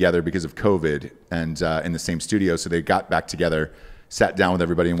play it together because of COVID and in the same studio. So they got back together, sat down with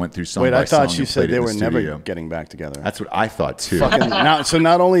everybody, and went through song by song. Wait, I thought you said they were never getting back together. That's what I thought too. So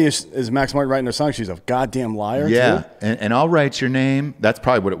not only is Max Martin writing their song, she's a goddamn liar. Yeah, too? and I'll write your name. That's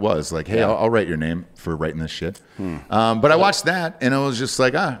probably what it was. Like, hey, I'll write your name for writing this shit. But I watched that and I was just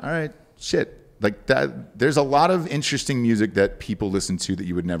like, all right, shit. Like that, there's a lot of interesting music that people listen to that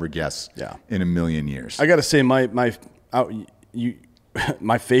you would never guess in a million years. I got to say, my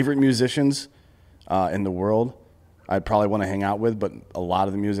favorite musicians in the world, I'd probably want to hang out with, but a lot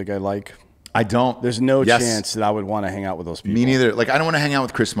of the music I like, I don't. There's no chance that I would want to hang out with those people. Me neither. Like, I don't want to hang out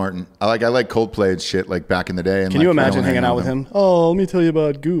with Chris Martin. I like Coldplay and shit, like back in the day. And Can you imagine hanging out with him? Oh, let me tell you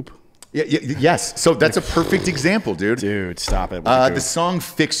about Goop. Yes. So that's a perfect example, dude. Dude, stop it. The song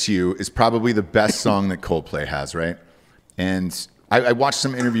 "Fix You" is probably the best song that Coldplay has, right? And I watched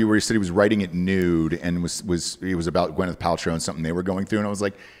some interview where he said he was writing it nude and it was about Gwyneth Paltrow and something they were going through, and I was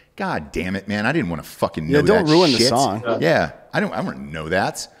like, God damn it, man! I didn't want to fucking know that. Don't ruin shit. the song. Yeah, I don't want to know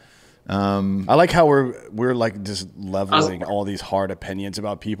that. I like how we're like just leveling all these hard opinions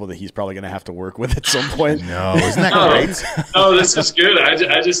about people that he's probably going to have to work with at some point. No, isn't that great? No, this is good.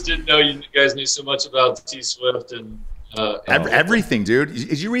 I just didn't know you guys knew so much about T Swift and everything, dude.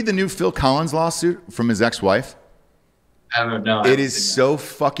 Did you read the new Phil Collins lawsuit from his ex-wife? I don't know. It is so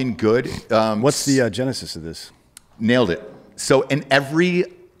fucking good. What's the genesis of this? Nailed it. So in every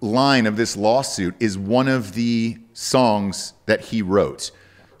line of this lawsuit is one of the songs that he wrote.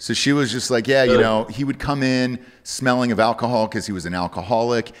 So she was just like, yeah, you know, he would come in smelling of alcohol because he was an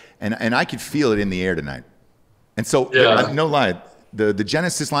alcoholic, and I could feel it in the air tonight. And so, no lie, the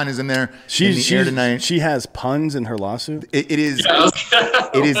Genesis line is in there. In the air tonight. She has puns in her lawsuit. It is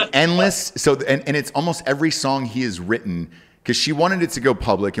endless. So and it's almost every song he has written, because she wanted it to go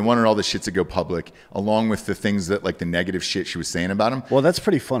public and wanted all the shit to go public, along with the things that, like, the negative shit she was saying about him. Well, that's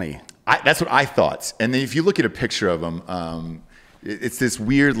pretty funny. That's what I thought. And then if you look at a picture of him, it's this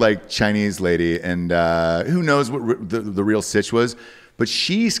weird, like, Chinese lady, and who knows what the real sitch was. But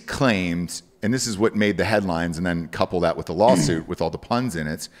she's claimed, and this is what made the headlines, and then couple that with the lawsuit with all the puns in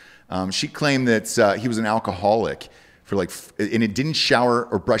it. She claimed that he was an alcoholic and it didn't shower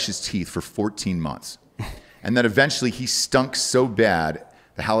or brush his teeth for 14 months. And that eventually he stunk so bad,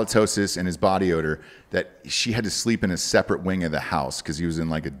 the halitosis and his body odor, that she had to sleep in a separate wing of the house because he was in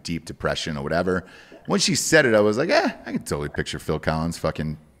like a deep depression or whatever. When she said it, I was like, I can totally picture Phil Collins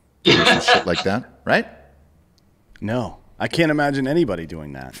fucking doing some shit like that, right? No, I can't imagine anybody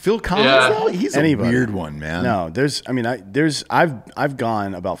doing that. Phil Collins, he's a weird one, man. No, I've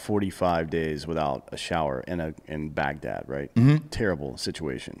gone about 45 days without a shower in Baghdad, right? Terrible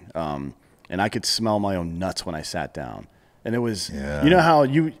situation. And I could smell my own nuts when I sat down. And it was, you know how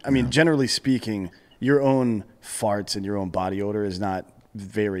generally speaking, your own farts and your own body odor is not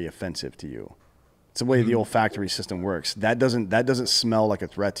very offensive to you. It's the way the olfactory system works. That doesn't smell like a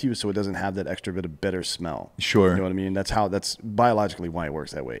threat to you, so it doesn't have that extra bit of bitter smell. Sure. You know what I mean? That's biologically why it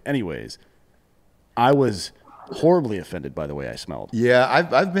works that way. Anyways, I was horribly offended by the way I smelled. Yeah,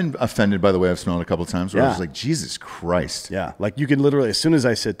 I've been offended by the way I've smelled a couple of times where I was like, Jesus Christ. Yeah, like you can literally, as soon as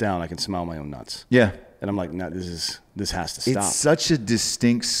I sit down, I can smell my own nuts. Yeah. And I'm like, no, this has to stop. It's such a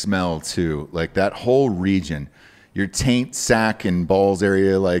distinct smell too. Like that whole region, your taint, sack, and balls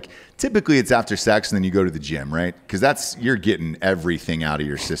area. Like typically it's after sex and then you go to the gym, right? Because you're getting everything out of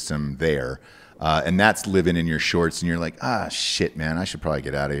your system there. And that's living in your shorts, and you're like, shit, man, I should probably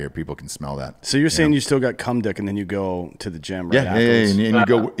get out of here. People can smell that. So you're saying you still got cum dick, and then you go to the gym right afterwards? Yeah,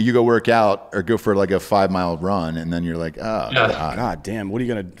 and you go work out or go for like a 5-mile run, and then you're like, God damn, what are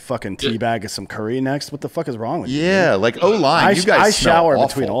you gonna fucking teabag some curry next? What the fuck is wrong with you? Yeah, like O-line, you guys I smell shower awful.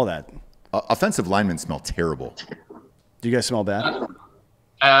 between all that. Offensive linemen smell terrible. Do you guys smell bad?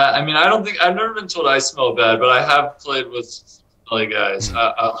 I don't think I've never been told I smell bad, but I have played with guys.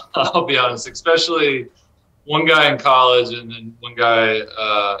 I'll be honest, especially one guy in college and then one guy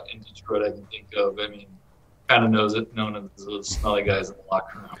in Detroit I can think of. I mean, kind of known as those smelly guys in the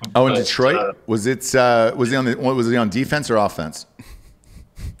locker room. Oh, in Detroit? Was he on defense or offense?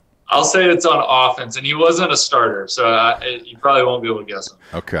 I'll say it's on offense, and he wasn't a starter, so you probably won't be able to guess him.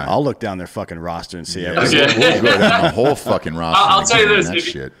 Okay. I'll look down their fucking roster and see everything. We'll go down the whole fucking roster. I'll tell you this.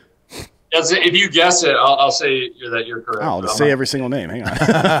 If you guess it, I'll say that you're correct. I'll just say every single name. Hang on.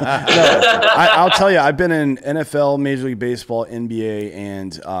 I'll tell you, I've been in NFL, Major League Baseball, NBA,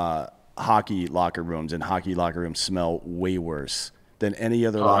 and hockey locker rooms, and hockey locker rooms smell way worse than any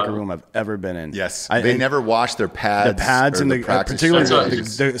other locker room I've ever been in. Yes, they never wash their pads. The pads and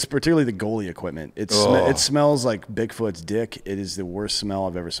particularly the goalie equipment. It smells like Bigfoot's dick. It is the worst smell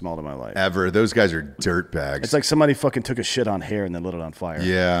I've ever smelled in my life. Ever. Those guys are dirt bags. It's like somebody fucking took a shit on hair and then lit it on fire.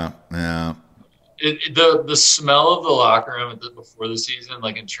 Yeah, yeah. The smell of the locker room before the season,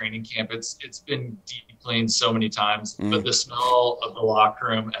 like in training camp, it's been deep cleaned so many times. But the smell of the locker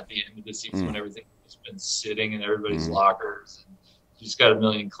room at the end of the season, when everything has been sitting in everybody's lockers, and you just got a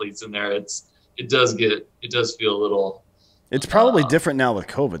million cleats in there, it does feel a little. It's probably different now with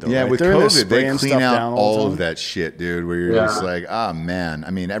COVID, though. Yeah, right? with COVID, they clean out all of that shit, dude. Where you're just like, man. I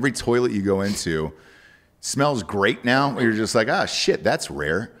mean, every toilet you go into smells great now. Where you're just like, shit, that's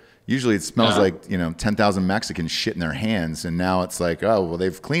rare. Usually it smells like, 10,000 Mexicans shit in their hands. And now it's like, oh, well,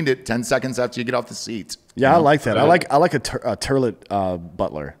 they've cleaned it 10 seconds after you get off the seat. Yeah, I like that. I like a turlet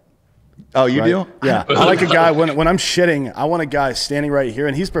butler. Oh, you do? Yeah. I like a guy, when I'm shitting, I want a guy standing right here,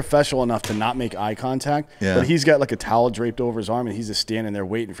 and he's professional enough to not make eye contact. Yeah. But he's got like a towel draped over his arm, and he's just standing there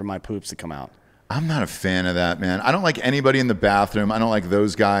waiting for my poops to come out. I'm not a fan of that, man. I don't like anybody in the bathroom. I don't like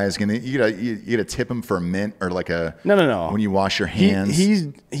those guys. You gotta tip him for a mint or like a no. When you wash your hands.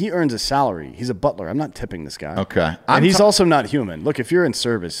 He earns a salary. He's a butler. I'm not tipping this guy. Okay, and he's also not human. Look, if you're in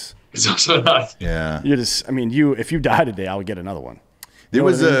service, he's also not. Yeah, you're just. I mean, if you die today, I would get another one.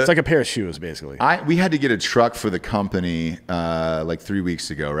 It's like a pair of shoes, basically. We had to get a truck for the company like 3 weeks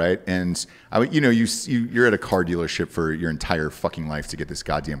ago, right? And you're at a car dealership for your entire fucking life to get this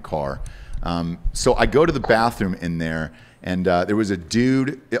goddamn car. So I go to the bathroom in there, and there was a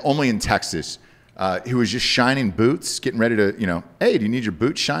dude, only in Texas, who was just shining boots, getting ready to, hey, do you need your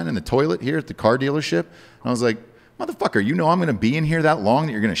boots shined in the toilet here at the car dealership? And I was like, motherfucker, I'm going to be in here that long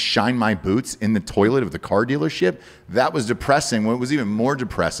that you're going to shine my boots in the toilet of the car dealership? That was depressing. What was even more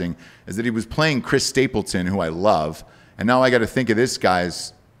depressing is that he was playing Chris Stapleton, who I love, and now I got to think of this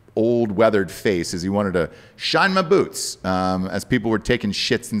guy's old weathered face as he wanted to shine my boots as people were taking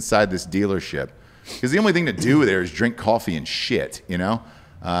shits inside this dealership, because the only thing to do there is drink coffee and shit,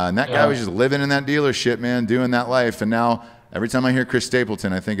 and that guy was just living in that dealership, man, doing that life. And now every time I hear Chris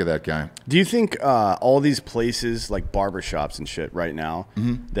Stapleton, I think of that guy. Do you think all these places like barbershops and shit right now,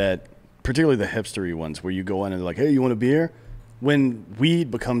 that particularly the hipstery ones where you go in and they're like, hey, you want a beer? When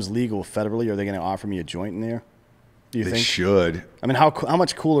weed becomes legal federally, are they going to offer me a joint in there? Do you think? They should. I mean, how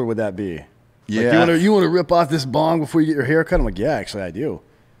much cooler would that be? Yeah. Like, you want to rip off this bong before you get your hair cut? I'm like, yeah, actually, I do.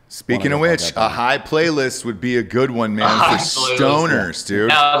 Speaking of which, a high playlist would be a good one, man, for stoners, dude.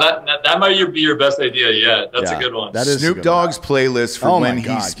 Now, that might be your best idea yet. That's a good one. That is Snoop Dogg's playlist for when he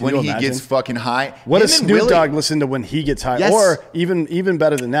gets fucking high. What does Snoop Dogg listen to when he gets high? Yes. Or even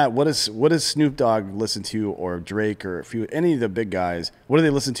better than that, what does Snoop Dogg listen to, or Drake, or any of the big guys? What do they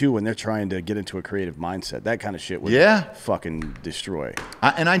listen to when they're trying to get into a creative mindset? That kind of shit would fucking destroy.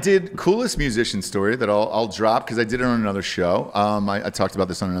 And I did coolest musician story that I'll drop, because I did it on another show. I talked about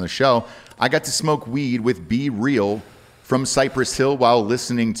this on another show. I got to smoke weed with Be Real from Cypress Hill while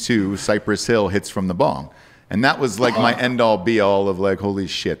listening to Cypress Hill Hits from the Bong. And that was like my end-all be-all of like, holy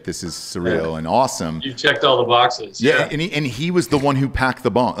shit, this is surreal and awesome. You checked all the boxes. Yeah, and he was the one who packed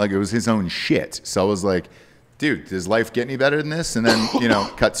the bong. Like, it was his own shit. So I was like, dude, does life get any better than this? And then,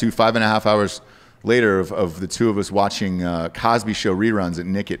 cut to 5.5 hours later of the two of us watching Cosby Show reruns at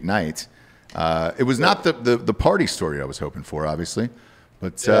Nick at Night. It was not the party story I was hoping for, obviously.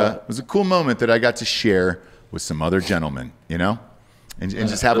 But it was a cool moment that I got to share with some other gentlemen, and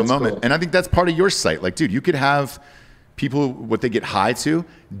just have a moment. Cool. And I think that's part of your site. Like, dude, you could have people, what they get high to.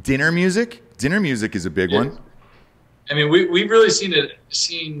 Dinner music. Dinner music is a big one. I mean, we've really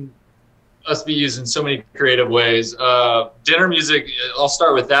seen us be used in so many creative ways. Dinner music, I'll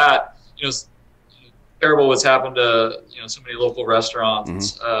start with that. Terrible what's happened to so many local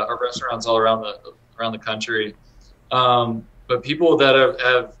restaurants, or restaurants all around the country. But people that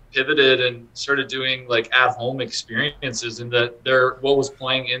have pivoted and started doing like at-home experiences, and that what was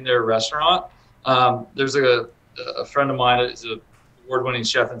playing in their restaurant. There's a friend of mine is an award-winning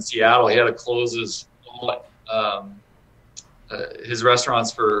chef in Seattle. He had to close his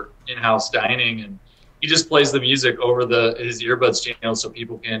restaurants for in-house dining, and he just plays the music over his earbuds channel so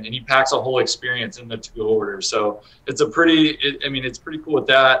people can, and he packs a whole experience in the to-go order. So it's it's pretty cool with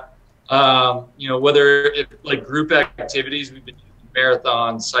that. Whether like group activities, we've been using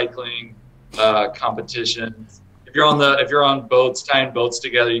marathons, cycling, competitions. If you're on boats, tying boats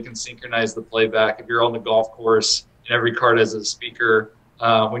together, you can synchronize the playback. If you're on the golf course, and every cart has a speaker,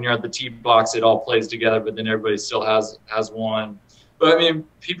 when you're at the tee box, it all plays together, but then everybody still has one. But I mean,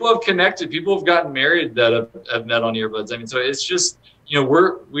 people have connected. People have gotten married that have met on earbuds. I mean, so it's just,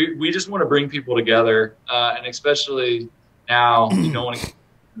 we just want to bring people together, and especially now. You don't want to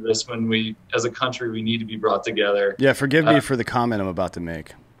do this when we, as a country, we need to be brought together. Yeah, forgive me for the comment I'm about to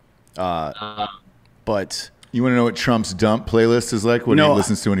make. But you want to know what Trump's dump playlist is like? What he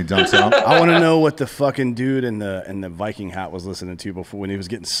listens to when he dumps out? I want to know what the fucking dude in the Viking hat was listening to before when he was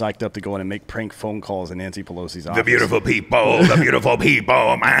getting psyched up to go in and make prank phone calls in Nancy Pelosi's office. The beautiful people, the beautiful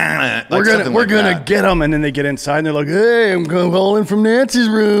people, man. We're gonna get them, and then they get inside and they're like, "Hey, I'm calling from Nancy's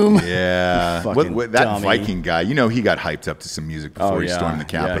room." Yeah, that Viking guy. You know, he got hyped up to some music before he stormed the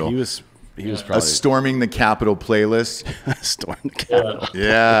Capitol. Yeah, he was probably storming the Capitol playlist. Storm the Capitol.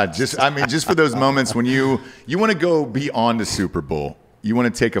 Yeah, just for those moments when you want to go beyond the Super Bowl. You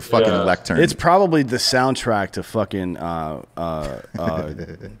want to take a fucking lectern. It's probably the soundtrack to fucking God,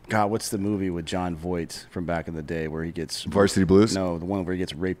 what's the movie with John Voight from back in the day where he gets Varsity Blues? No, the one where he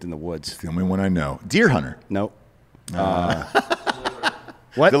gets raped in the woods. It's the only one I know. Deer Hunter. Nope.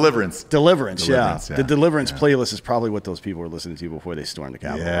 What? Deliverance, yeah. The Deliverance playlist is probably what those people were listening to before they stormed the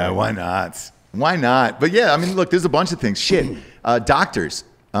Capitol. Yeah, why not? Why not? But yeah, I mean, look, there's a bunch of things. Shit, doctors,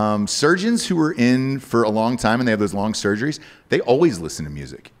 surgeons who were in for a long time and they have those long surgeries, they always listen to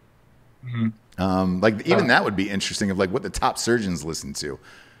music. Mm-hmm. Like even that would be interesting of like what the top surgeons listen to.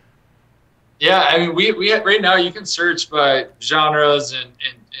 Yeah, I mean, we right now you can search by genres and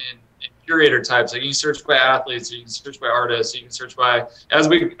curator types. Like you can search by athletes, you can search by artists, you can search by as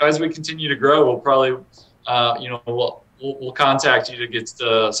we continue to grow, we'll probably we'll contact you to get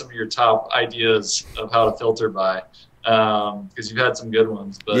to some of your top ideas of how to filter by because you've had some good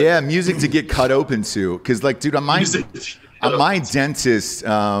ones. But yeah, music to get cut open to because like dude, on my dentist,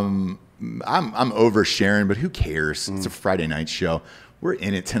 I'm oversharing, but who cares? It's a Friday night show. We're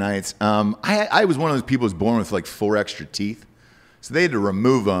in it tonight. I was one of those people who was born with like 4 extra teeth. So they had to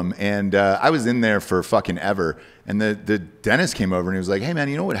remove them, and I was in there for fucking ever. And the dentist came over and he was like, "Hey man,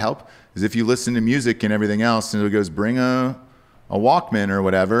 you know what would help is if you listen to music and everything else." And he goes, "Bring a Walkman or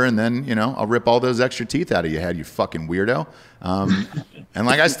whatever, and then I'll rip all those extra teeth out of your head, you fucking weirdo." And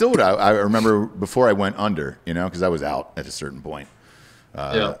like I still would. I remember before I went under, because I was out at a certain point.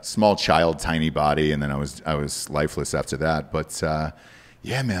 Small child, tiny body, and then I was lifeless after that. But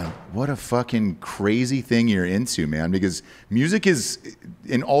yeah, man, what a fucking crazy thing you're into, man, because music is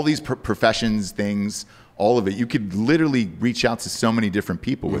in all these professions, things, all of it. You could literally reach out to so many different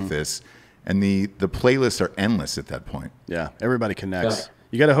people with this, and the playlists are endless at that point. Yeah, everybody connects. Yeah.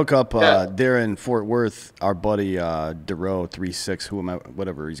 You got to hook up there in Fort Worth, our buddy DeRoe 36,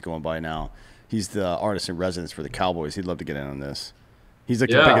 whatever he's going by now. He's the artist in residence for the Cowboys. He'd love to get in on this. He's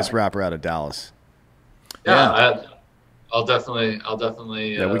like the biggest rapper out of Dallas. Yeah. I'll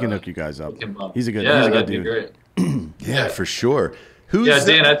definitely. Yeah, we can hook you guys up. He's a good dude. Great. Yeah, for sure.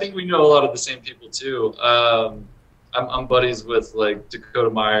 Dan, I think we know a lot of the same people too. I'm buddies with like Dakota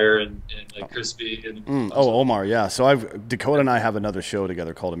Meyer and like Crispy and Omar. Yeah, so Dakota and I have another show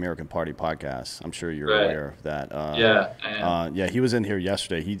together called American Party Podcast. I'm sure you're aware of that. I am. Yeah, he was in here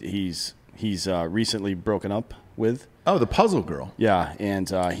yesterday. He's recently broken up with. Oh, the puzzle girl. Yeah, and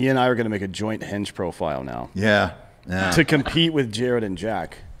he and I are going to make a joint Hinge profile now. Yeah. To compete with Jared and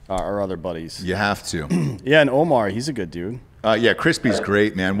Jack, our other buddies. You have to. Yeah, and Omar, he's a good dude. Yeah, Crispy's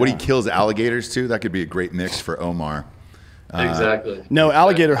great, man. What he kills alligators too, that could be a great mix for Omar. Exactly. No,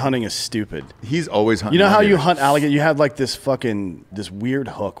 alligator hunting is stupid. He's always hunting. You know how you hunt alligator? You have like this weird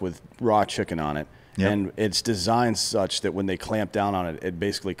hook with raw chicken on it. Yep. And it's designed such that when they clamp down on it, it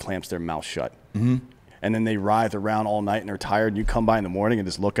basically clamps their mouth shut. Mm-hmm. And then they writhe around all night and they're tired. And you come by in the morning and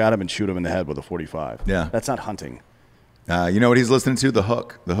just look at them and shoot them in the head with a .45. Yeah. That's not hunting. You know what he's listening to? The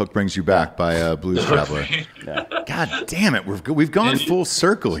Hook. The Hook Brings You Back by Blues Traveler. Yeah. God damn it. We've gone full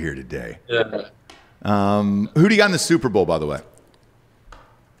circle here today. Yeah. Who do you got in the Super Bowl, by the way?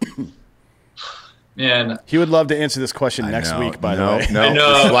 Man. He would love to answer this question next week, by the way. No,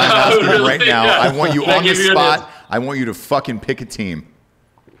 that's why I'm asking him right now. I want you on the spot. I want you to fucking pick a team.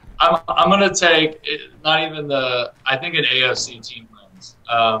 I'm going to take not even I think an AFC team wins.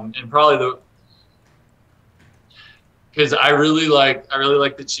 And probably because I really like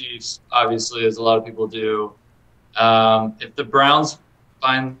the Chiefs, obviously, as a lot of people do. If the Browns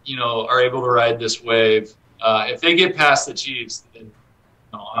are able to ride this wave, if they get past the Chiefs, then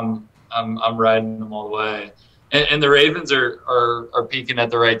I'm riding them all the way. And the Ravens are peaking at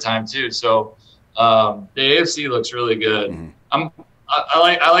the right time too. So the AFC looks really good. Mm-hmm.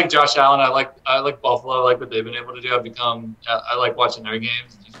 I like Josh Allen. I like Buffalo. I like what they've been able to do. I like watching their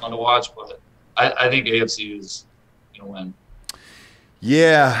games. It's fun to watch, but I think AFC is going to win.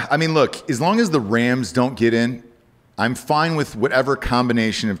 Yeah, I mean, look, as long as the Rams don't get in, I'm fine with whatever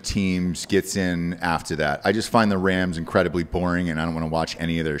combination of teams gets in after that. I just find the Rams incredibly boring, and I don't want to watch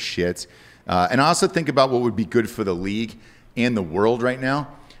any of their shit. And I also think about what would be good for the league and the world right now.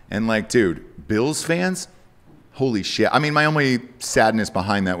 And like, dude, Bills fans, holy shit. I mean, my only sadness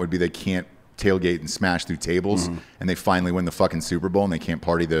behind that would be they can't tailgate and smash through tables, and they finally win the fucking Super Bowl, and they can't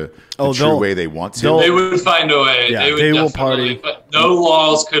party the true way they want to. They would find a way. Yeah, they will party. But no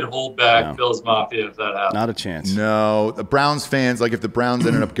laws could hold back Bills Mafia if that happened. Not a chance. No, the Browns fans, like if the Browns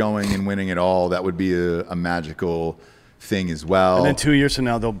ended up going and winning it all, that would be a magical thing as well. And then 2 years from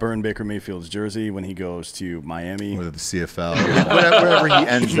now, they'll burn Baker Mayfield's jersey when he goes to Miami or the CFL, wherever he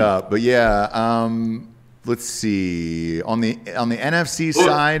ends up. But yeah, let's see on the NFC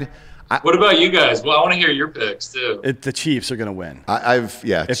side. What about you guys? Well, I want to hear your picks too. The Chiefs are going to win.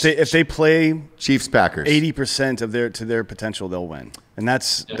 If they play Chiefs Packers 80% of their potential, they'll win, and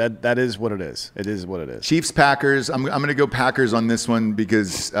that is what it is. It is what it is. Chiefs Packers. I'm going to go Packers on this one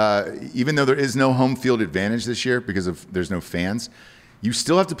because even though there is no home field advantage this year because there's no fans, you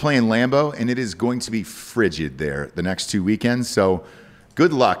still have to play in Lambeau, and it is going to be frigid there the next 2 weekends. So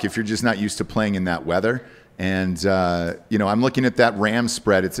good luck if you're just not used to playing in that weather. And, I'm looking at that Rams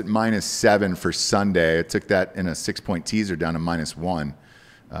spread. It's at -7 for Sunday. I took that in a 6-point teaser down to -1.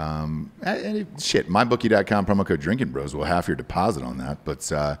 Shit, mybookie.com promo code Drinkin Bros will half your deposit on that.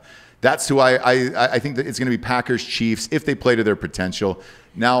 But that's who I think that it's going to be Packers, Chiefs, if they play to their potential.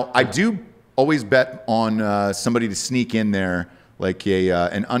 Now, I do always bet on somebody to sneak in there like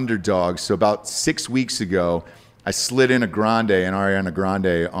an underdog. So about 6 weeks ago, I slid in an Ariana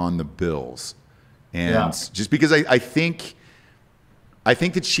Grande on the Bills. And just because I think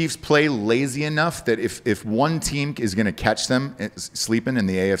the Chiefs play lazy enough that if one team is going to catch them sleeping in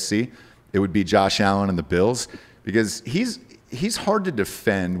the AFC, it would be Josh Allen and the Bills, because he's hard to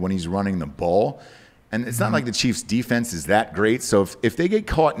defend when he's running the ball. And it's not like the Chiefs' defense is that great. So if they get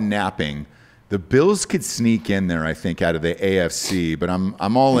caught napping, the Bills could sneak in there, I think, out of the AFC. But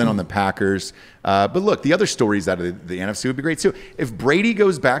I'm all in on the Packers. But look, the other stories out of the NFC would be great too. If Brady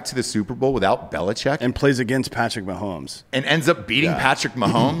goes back to the Super Bowl without Belichick and plays against Patrick Mahomes and ends up beating Patrick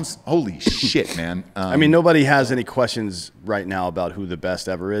Mahomes, holy shit, man! I mean, nobody has any questions right now about who the best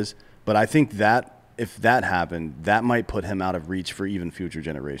ever is. But I think that if that happened, that might put him out of reach for even future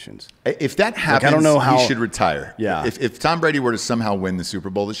generations. If that happens, I don't know how he should retire. Yeah. If Tom Brady were to somehow win the Super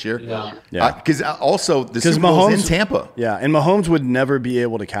Bowl this year, yeah. Because also the Super Bowl's in Tampa. Yeah, and Mahomes would never be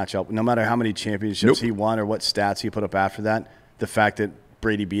able to catch up, no matter how many championships he won or what stats he put up after that. The fact that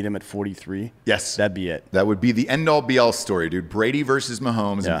Brady beat him at 43, that'd be it. That would be the end-all, be-all story, dude. Brady versus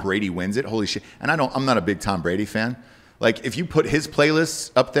Mahomes, and Brady wins it. Holy shit! And I'm not a big Tom Brady fan. Like if you put his playlists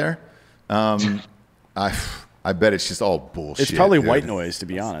up there, I bet it's just all bullshit. It's probably white noise, to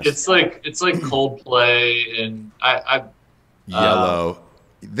be honest. It's like Coldplay and Yellow.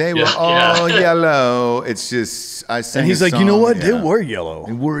 They were all yellow. It's just I sang. And he's like, you know what? They were yellow.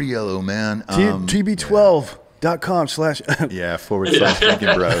 They were yellow, man. TB12.com/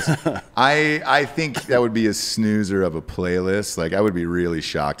 /Drinkin Bros. I think that would be a snoozer of a playlist. Like I would be really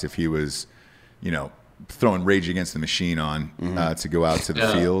shocked if he was, throwing Rage Against the Machine on to go out to the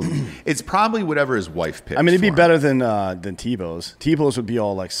field. It's probably whatever his wife picked. I mean, it'd be better than Tebow's. Tebow's would be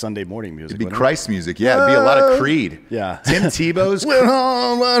all like Sunday morning music. It'd be Christ music. Yeah, it'd be a lot of Creed. Yeah. Tim Tebow's went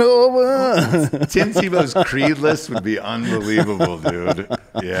on right over. Tim Tebow's Creed list would be unbelievable, dude.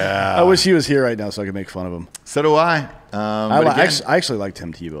 Yeah. I wish he was here right now so I could make fun of him. So do I. I actually like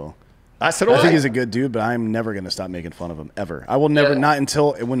Tim Tebow. I think he's a good dude, but I'm never going to stop making fun of him ever. I will never, not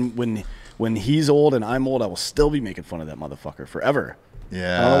until when he's old and I'm old, I will still be making fun of that motherfucker forever.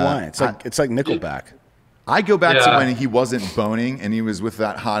 Yeah, I don't know why. It's like Nickelback. I go back to when he wasn't boning and he was with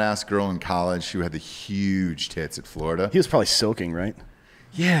that hot ass girl in college who had the huge tits at Florida. He was probably soaking, right?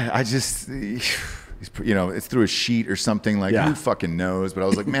 Yeah, it's through a sheet or something. Like who fucking knows? But I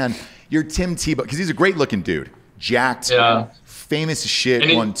was like, man, you're Tim Tebow because he's a great looking dude, jacked, famous as shit,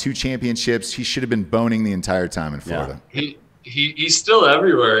 and won 2 championships. He should have been boning the entire time in Florida. He's still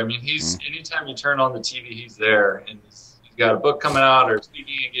everywhere. I mean, anytime you turn on the TV, he's there, and he's got a book coming out or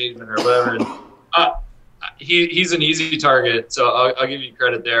speaking engagement or whatever. And, he's an easy target, so I'll give you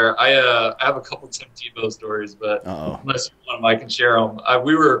credit there. I have a couple Tim Tebow stories, but unless you want them, I can share them.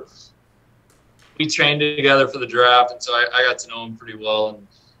 We trained together for the draft, and so I got to know him pretty well. And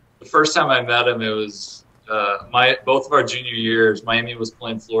the first time I met him, it was both of our junior years. Miami was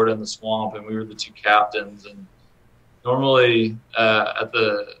playing Florida in the Swamp, and we were the 2 captains. And normally at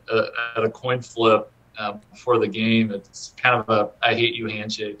a coin flip before the game, it's kind of a I hate you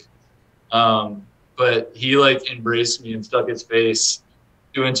handshake. But he embraced me and stuck his face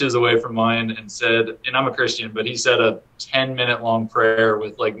 2 inches away from mine and said, and I'm a Christian, but he said a 10-minute long prayer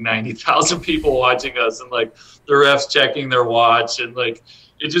with like 90,000 people watching us and like the refs checking their watch. And like,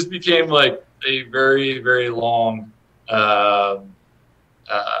 it just became like a very, very long,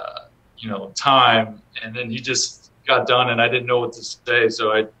 time. And then he just got done and I didn't know what to say.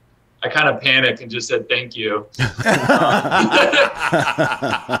 So I kind of panicked and just said, thank you.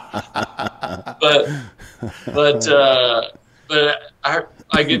 But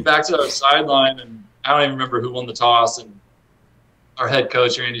I get back to our sideline and I don't even remember who won the toss. And our head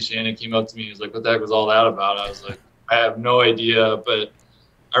coach, Randy Shannon, came up to me. He was like, what the heck was all that about? I was like, I have no idea. But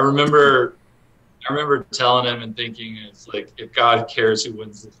I remember telling him and thinking, it's like, if God cares who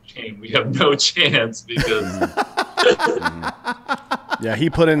wins this game, we have no chance because. Yeah,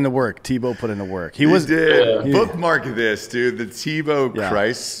 he put in the work. Tebow put in the work. He did. Yeah. Bookmark this, dude. The Tebow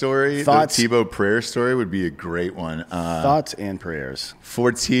Christ story, thoughts, the Tebow prayer story would be a great one. Thoughts and prayers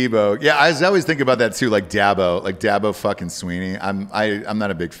for Tebow. Yeah, I always think about that too. Like Dabo fucking Sweeney. I'm not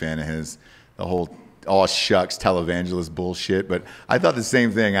a big fan of his. The whole all shucks televangelist bullshit. But I thought the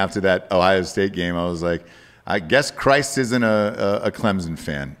same thing after that Ohio State game. I was like, I guess Christ isn't a Clemson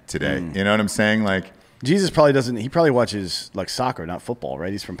fan today. You know what I'm saying? Like. Jesus probably doesn't. He probably watches like soccer, not football,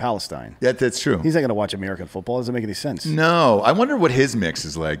 right? He's from Palestine. Yeah, that's true. He's not going to watch American football. It doesn't make any sense. No, I wonder what his mix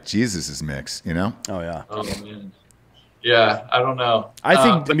is like. Jesus' mix, you know? Oh yeah. Oh man. Yeah, I don't know. I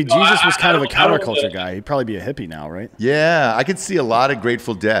think. I mean, Jesus was kind of a counterculture guy. He'd probably be a hippie now, right? Yeah, I could see a lot of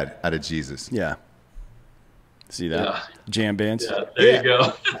Grateful Dead out of Jesus. Yeah. See that? Yeah. Jam bands. Yeah, there you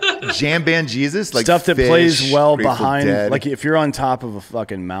go. Jam band Jesus, like stuff that Fish, plays well Grateful behind. Dead. Like if you're on top of a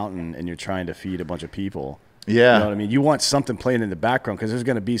fucking mountain and you're trying to feed a bunch of people. Yeah. You know what I mean? You want something playing in the background because there's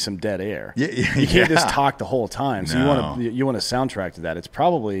going to be some dead air. Yeah, you can't just talk the whole time. So you want a soundtrack to that. It's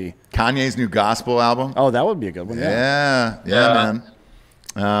probably Kanye's new gospel album. Oh, that would be a good one. Yeah, man.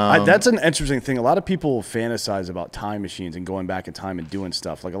 That's an interesting thing. A lot of people fantasize about time machines and going back in time and doing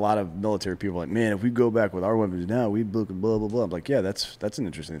stuff. Like a lot of military people are like, man, if we go back with our weapons now, we'd blah, blah, blah, blah. I'm like, yeah, that's an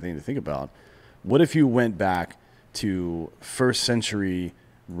interesting thing to think about. What if you went back to first century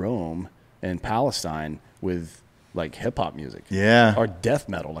Rome and Palestine with like hip hop music, or death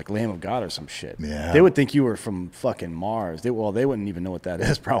metal, like Lamb of God or some shit? Yeah, they would think you were from fucking Mars. They wouldn't even know what that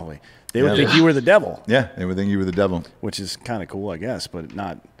is. Probably they would think you were the devil. Yeah, they would think you were the devil, which is kind of cool, I guess, but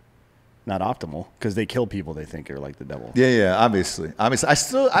not optimal because they kill people they think are like the devil. Yeah, obviously.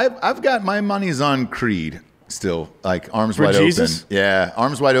 I've got my money's on Creed. Still, like arms wide open. Yeah,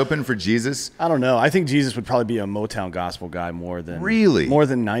 arms wide open for Jesus. I don't know. I think Jesus would probably be a Motown gospel guy more than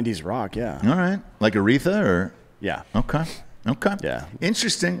 90s rock. Yeah. All right, like Aretha or Okay. Yeah.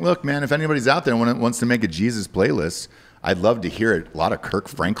 Interesting. Look, man, if anybody's out there and wants to make a Jesus playlist, I'd love to hear it. A lot of Kirk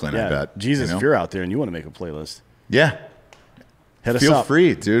Franklin. I bet. Jesus, if you're out there and you want to make a playlist, hit us up. Feel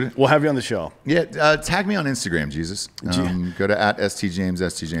free, dude. We'll have you on the show. Yeah, tag me on Instagram, Jesus. Go to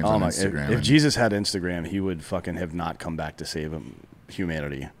 @stjames on Instagram. If Jesus had Instagram, he would fucking have not come back to save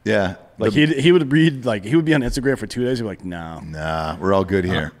humanity. Yeah, like he would read, like he would be on Instagram for 2 days. He'd be like, nah, we're all good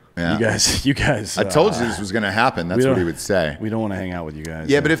here. Yeah. You guys. I told you this was going to happen. That's what he would say. We don't want to hang out with you guys.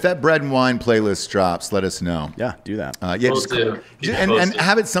 Yeah, but if that bread and wine playlist drops, let us know. Yeah, do that. And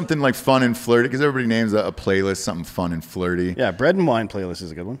have it something like fun and flirty, because everybody names a playlist something fun and flirty. Yeah, bread and wine playlist is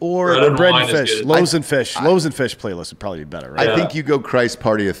a good one. Or bread and fish, loaves and fish. Loaves and fish playlist would probably be better, right? I think you go Christ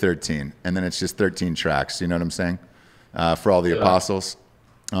Party of 13, and then it's just 13 tracks. You know what I'm saying? For all the apostles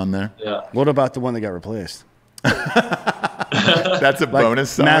on there. Yeah. What about the one that got replaced? That's a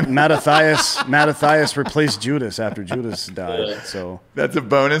bonus song. Mattathias replaced Judas after Judas died. So that's a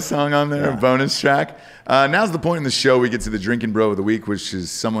bonus song on there, a bonus track. Now's the point in the show we get to the Drinkin Bro of the week, which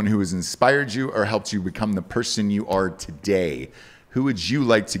is someone who has inspired you or helped you become the person you are today. Who would you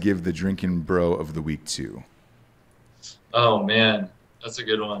like to give the Drinkin Bro of the week to? Oh man, that's a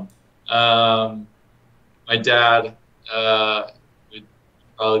good one. My dad would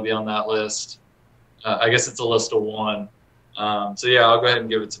probably be on that list. I guess it's a list of one. So yeah, I'll go ahead and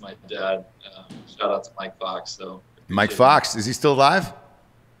give it to my dad. Shout out to Mike Fox. So Mike Fox, is he still alive?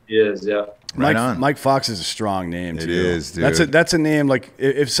 He is, yeah. Right on. Mike Fox is a strong name too. It is, dude. That's a name. Like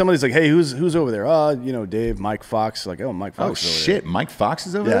if somebody's like, hey, who's over there? Dave, Mike Fox. Like, oh, Mike Fox. Oh is over shit, there. Mike Fox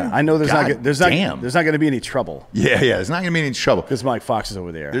is over there. Yeah, I know there's not going to be any trouble. Yeah, there's not going to be any trouble because Mike Fox is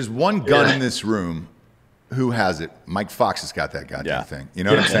over there. There's one gun in this room. Who has it? Mike Fox has got that goddamn thing. You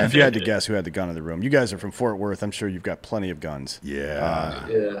know what I'm saying? If you had to guess who had the gun in the room, you guys are from Fort Worth. I'm sure you've got plenty of guns. Yeah.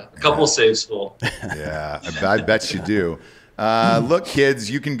 A couple safes full. Yeah, I bet you do. Look, kids,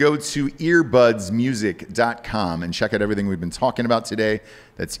 you can go to earbudsmusic.com and check out everything we've been talking about today.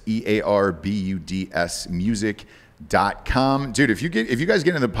 That's EARBUDS music.com. drinkingbros.com. Dude, if you guys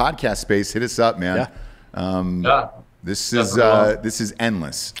get into the podcast space, hit us up, man. Yeah. This is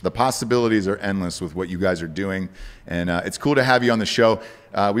endless. The possibilities are endless with what you guys are doing, and it's cool to have you on the show.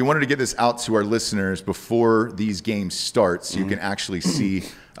 We wanted to get this out to our listeners before these games start, so you can actually see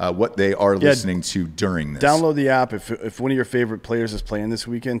what they are listening to during this. Download the app. If one of your favorite players is playing this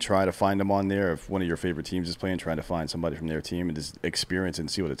weekend, try to find them on there. If one of your favorite teams is playing, try to find somebody from their team and just experience and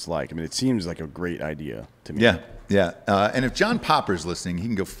see what it's like. I mean, it seems like a great idea to me. Yeah, yeah. And if John Popper's listening, he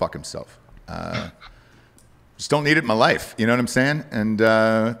can go fuck himself. Just don't need it in my life. You know what I'm saying? And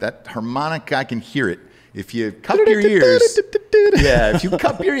that harmonica, I can hear it. If you cup your ears, if you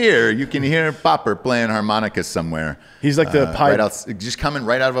cup your ear, you can hear Popper playing harmonica somewhere. He's like the Pied just coming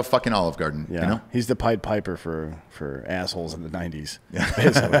right out of a fucking Olive Garden. Yeah, you know? He's the Pied Piper for assholes in the '90s.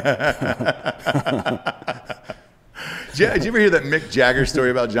 Did you ever hear that Mick Jagger story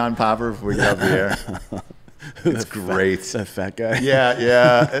about John Popper before we get off the air? It's great. That fat guy. Yeah,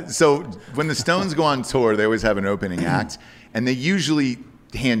 yeah. So when the Stones go on tour, they always have an opening act, and they usually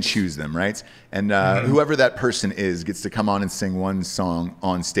hand choose them, right? And whoever that person is gets to come on and sing one song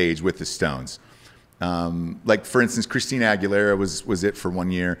on stage with the Stones. Like, for instance, Christina Aguilera was it for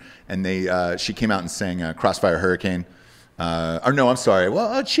 1 year, and she came out and sang Crossfire Hurricane. Or no, I'm sorry.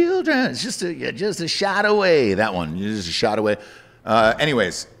 Well, children, it's just a shot away. That one, just a shot away.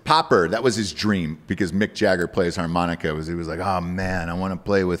 Anyways, Popper, that was his dream because Mick Jagger plays harmonica. He was like, oh man, I want to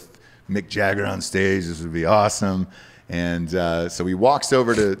play with Mick Jagger on stage. This would be awesome. And so he walks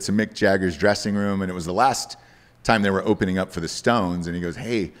over to Mick Jagger's dressing room, and it was the last time they were opening up for the Stones. And he goes,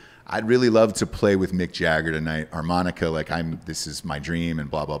 hey, I'd really love to play with Mick Jagger tonight, harmonica. Like this is my dream,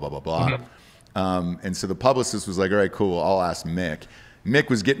 and blah blah blah blah blah. And so the publicist was like, all right, cool, I'll ask Mick. Mick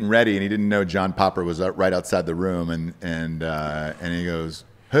was getting ready, and he didn't know John Popper was right outside the room, and he goes,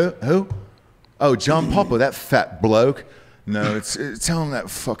 who? Oh, John Popper, that fat bloke. No, tell him that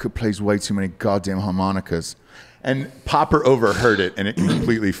fucker plays way too many goddamn harmonicas. And Popper overheard it, and it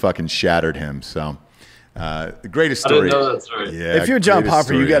completely fucking shattered him. So, the greatest story. I didn't know that story. Yeah, if you're John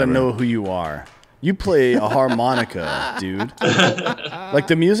Popper, you got to know who you are. You play a harmonica, dude. Like,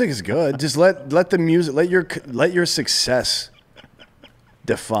 the music is good. Just let the music, let your success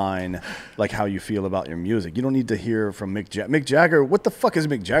define like how you feel about your music. You don't need to hear from Mick Jagger. Mick Jagger, what the fuck is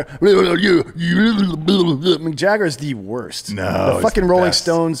Mick Jagger? Mick Jagger is the worst. No, the fucking Rolling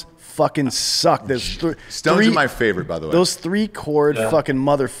Stones fucking suck. Stones are my favorite, by the way. Those 3-chord fucking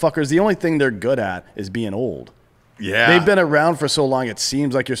motherfuckers. The only thing they're good at is being old. Yeah, they've been around for so long. It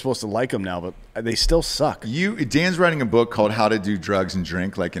seems like you're supposed to like them now, but they still suck. Dan's writing a book called "How to Do Drugs and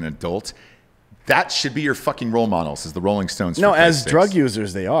Drink Like an Adult." That should be your fucking role models, is the Rolling Stones. No, as drug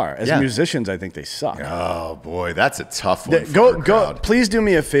users, they are. As musicians, I think they suck. Oh, boy, that's a tough one. Go! Please do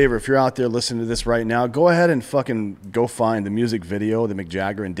me a favor if you're out there listening to this right now. Go ahead and fucking go find the music video that Mick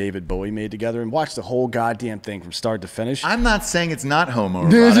Jagger and David Bowie made together and watch the whole goddamn thing from start to finish. I'm not saying it's not homoerotic.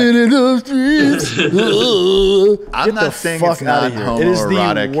 I'm not saying it's not homoerotic. It is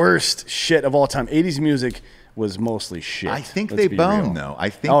the worst shit of all time. 80s music was mostly shit. I think they boned, though. I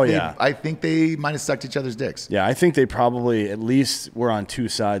think they might have sucked each other's dicks. Yeah, I think they probably at least were on two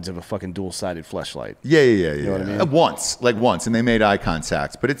sides of a fucking dual-sided fleshlight. Yeah. You know what I mean? Once, and they made eye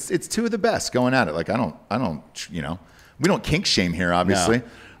contact. But it's two of the best going at it. Like, I don't, we don't kink shame here, obviously.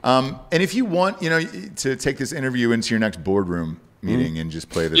 No. And if you want, to take this interview into your next boardroom meeting and just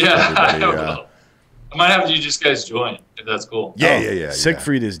play this for everybody. I might have you just guys join, if that's cool. Yeah.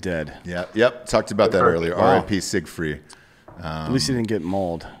 Siegfried is dead. Yep. Talked about that earlier. Wow. R.I.P. Siegfried. At least he didn't get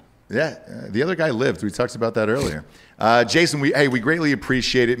mauled. Yeah, the other guy lived. We talked about that earlier. Jason, we greatly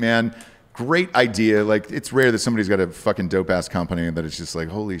appreciate it, man. Great idea. Like, it's rare that somebody's got a fucking dope-ass company that it's just like,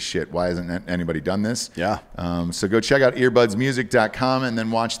 holy shit, why hasn't anybody done this? Yeah. So go check out earbudsmusic.com and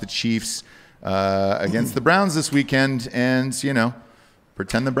then watch the Chiefs against the Browns this weekend and,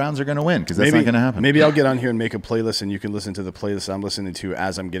 pretend the Browns are going to win, because that's not going to happen. Maybe I'll get on here and make a playlist, and you can listen to the playlist I'm listening to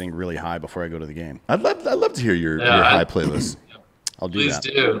as I'm getting really high before I go to the game. I'd love to hear your high playlist. I'll do that.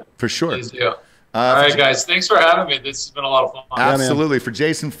 Please do. For sure. Please do. All right, guys. Thanks for having me. This has been a lot of fun. Absolutely. For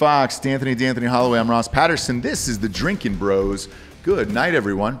Jason Fox, D'Anthony Holloway, I'm Ross Patterson. This is the Drinkin Bros. Good night,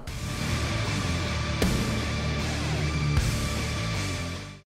 everyone.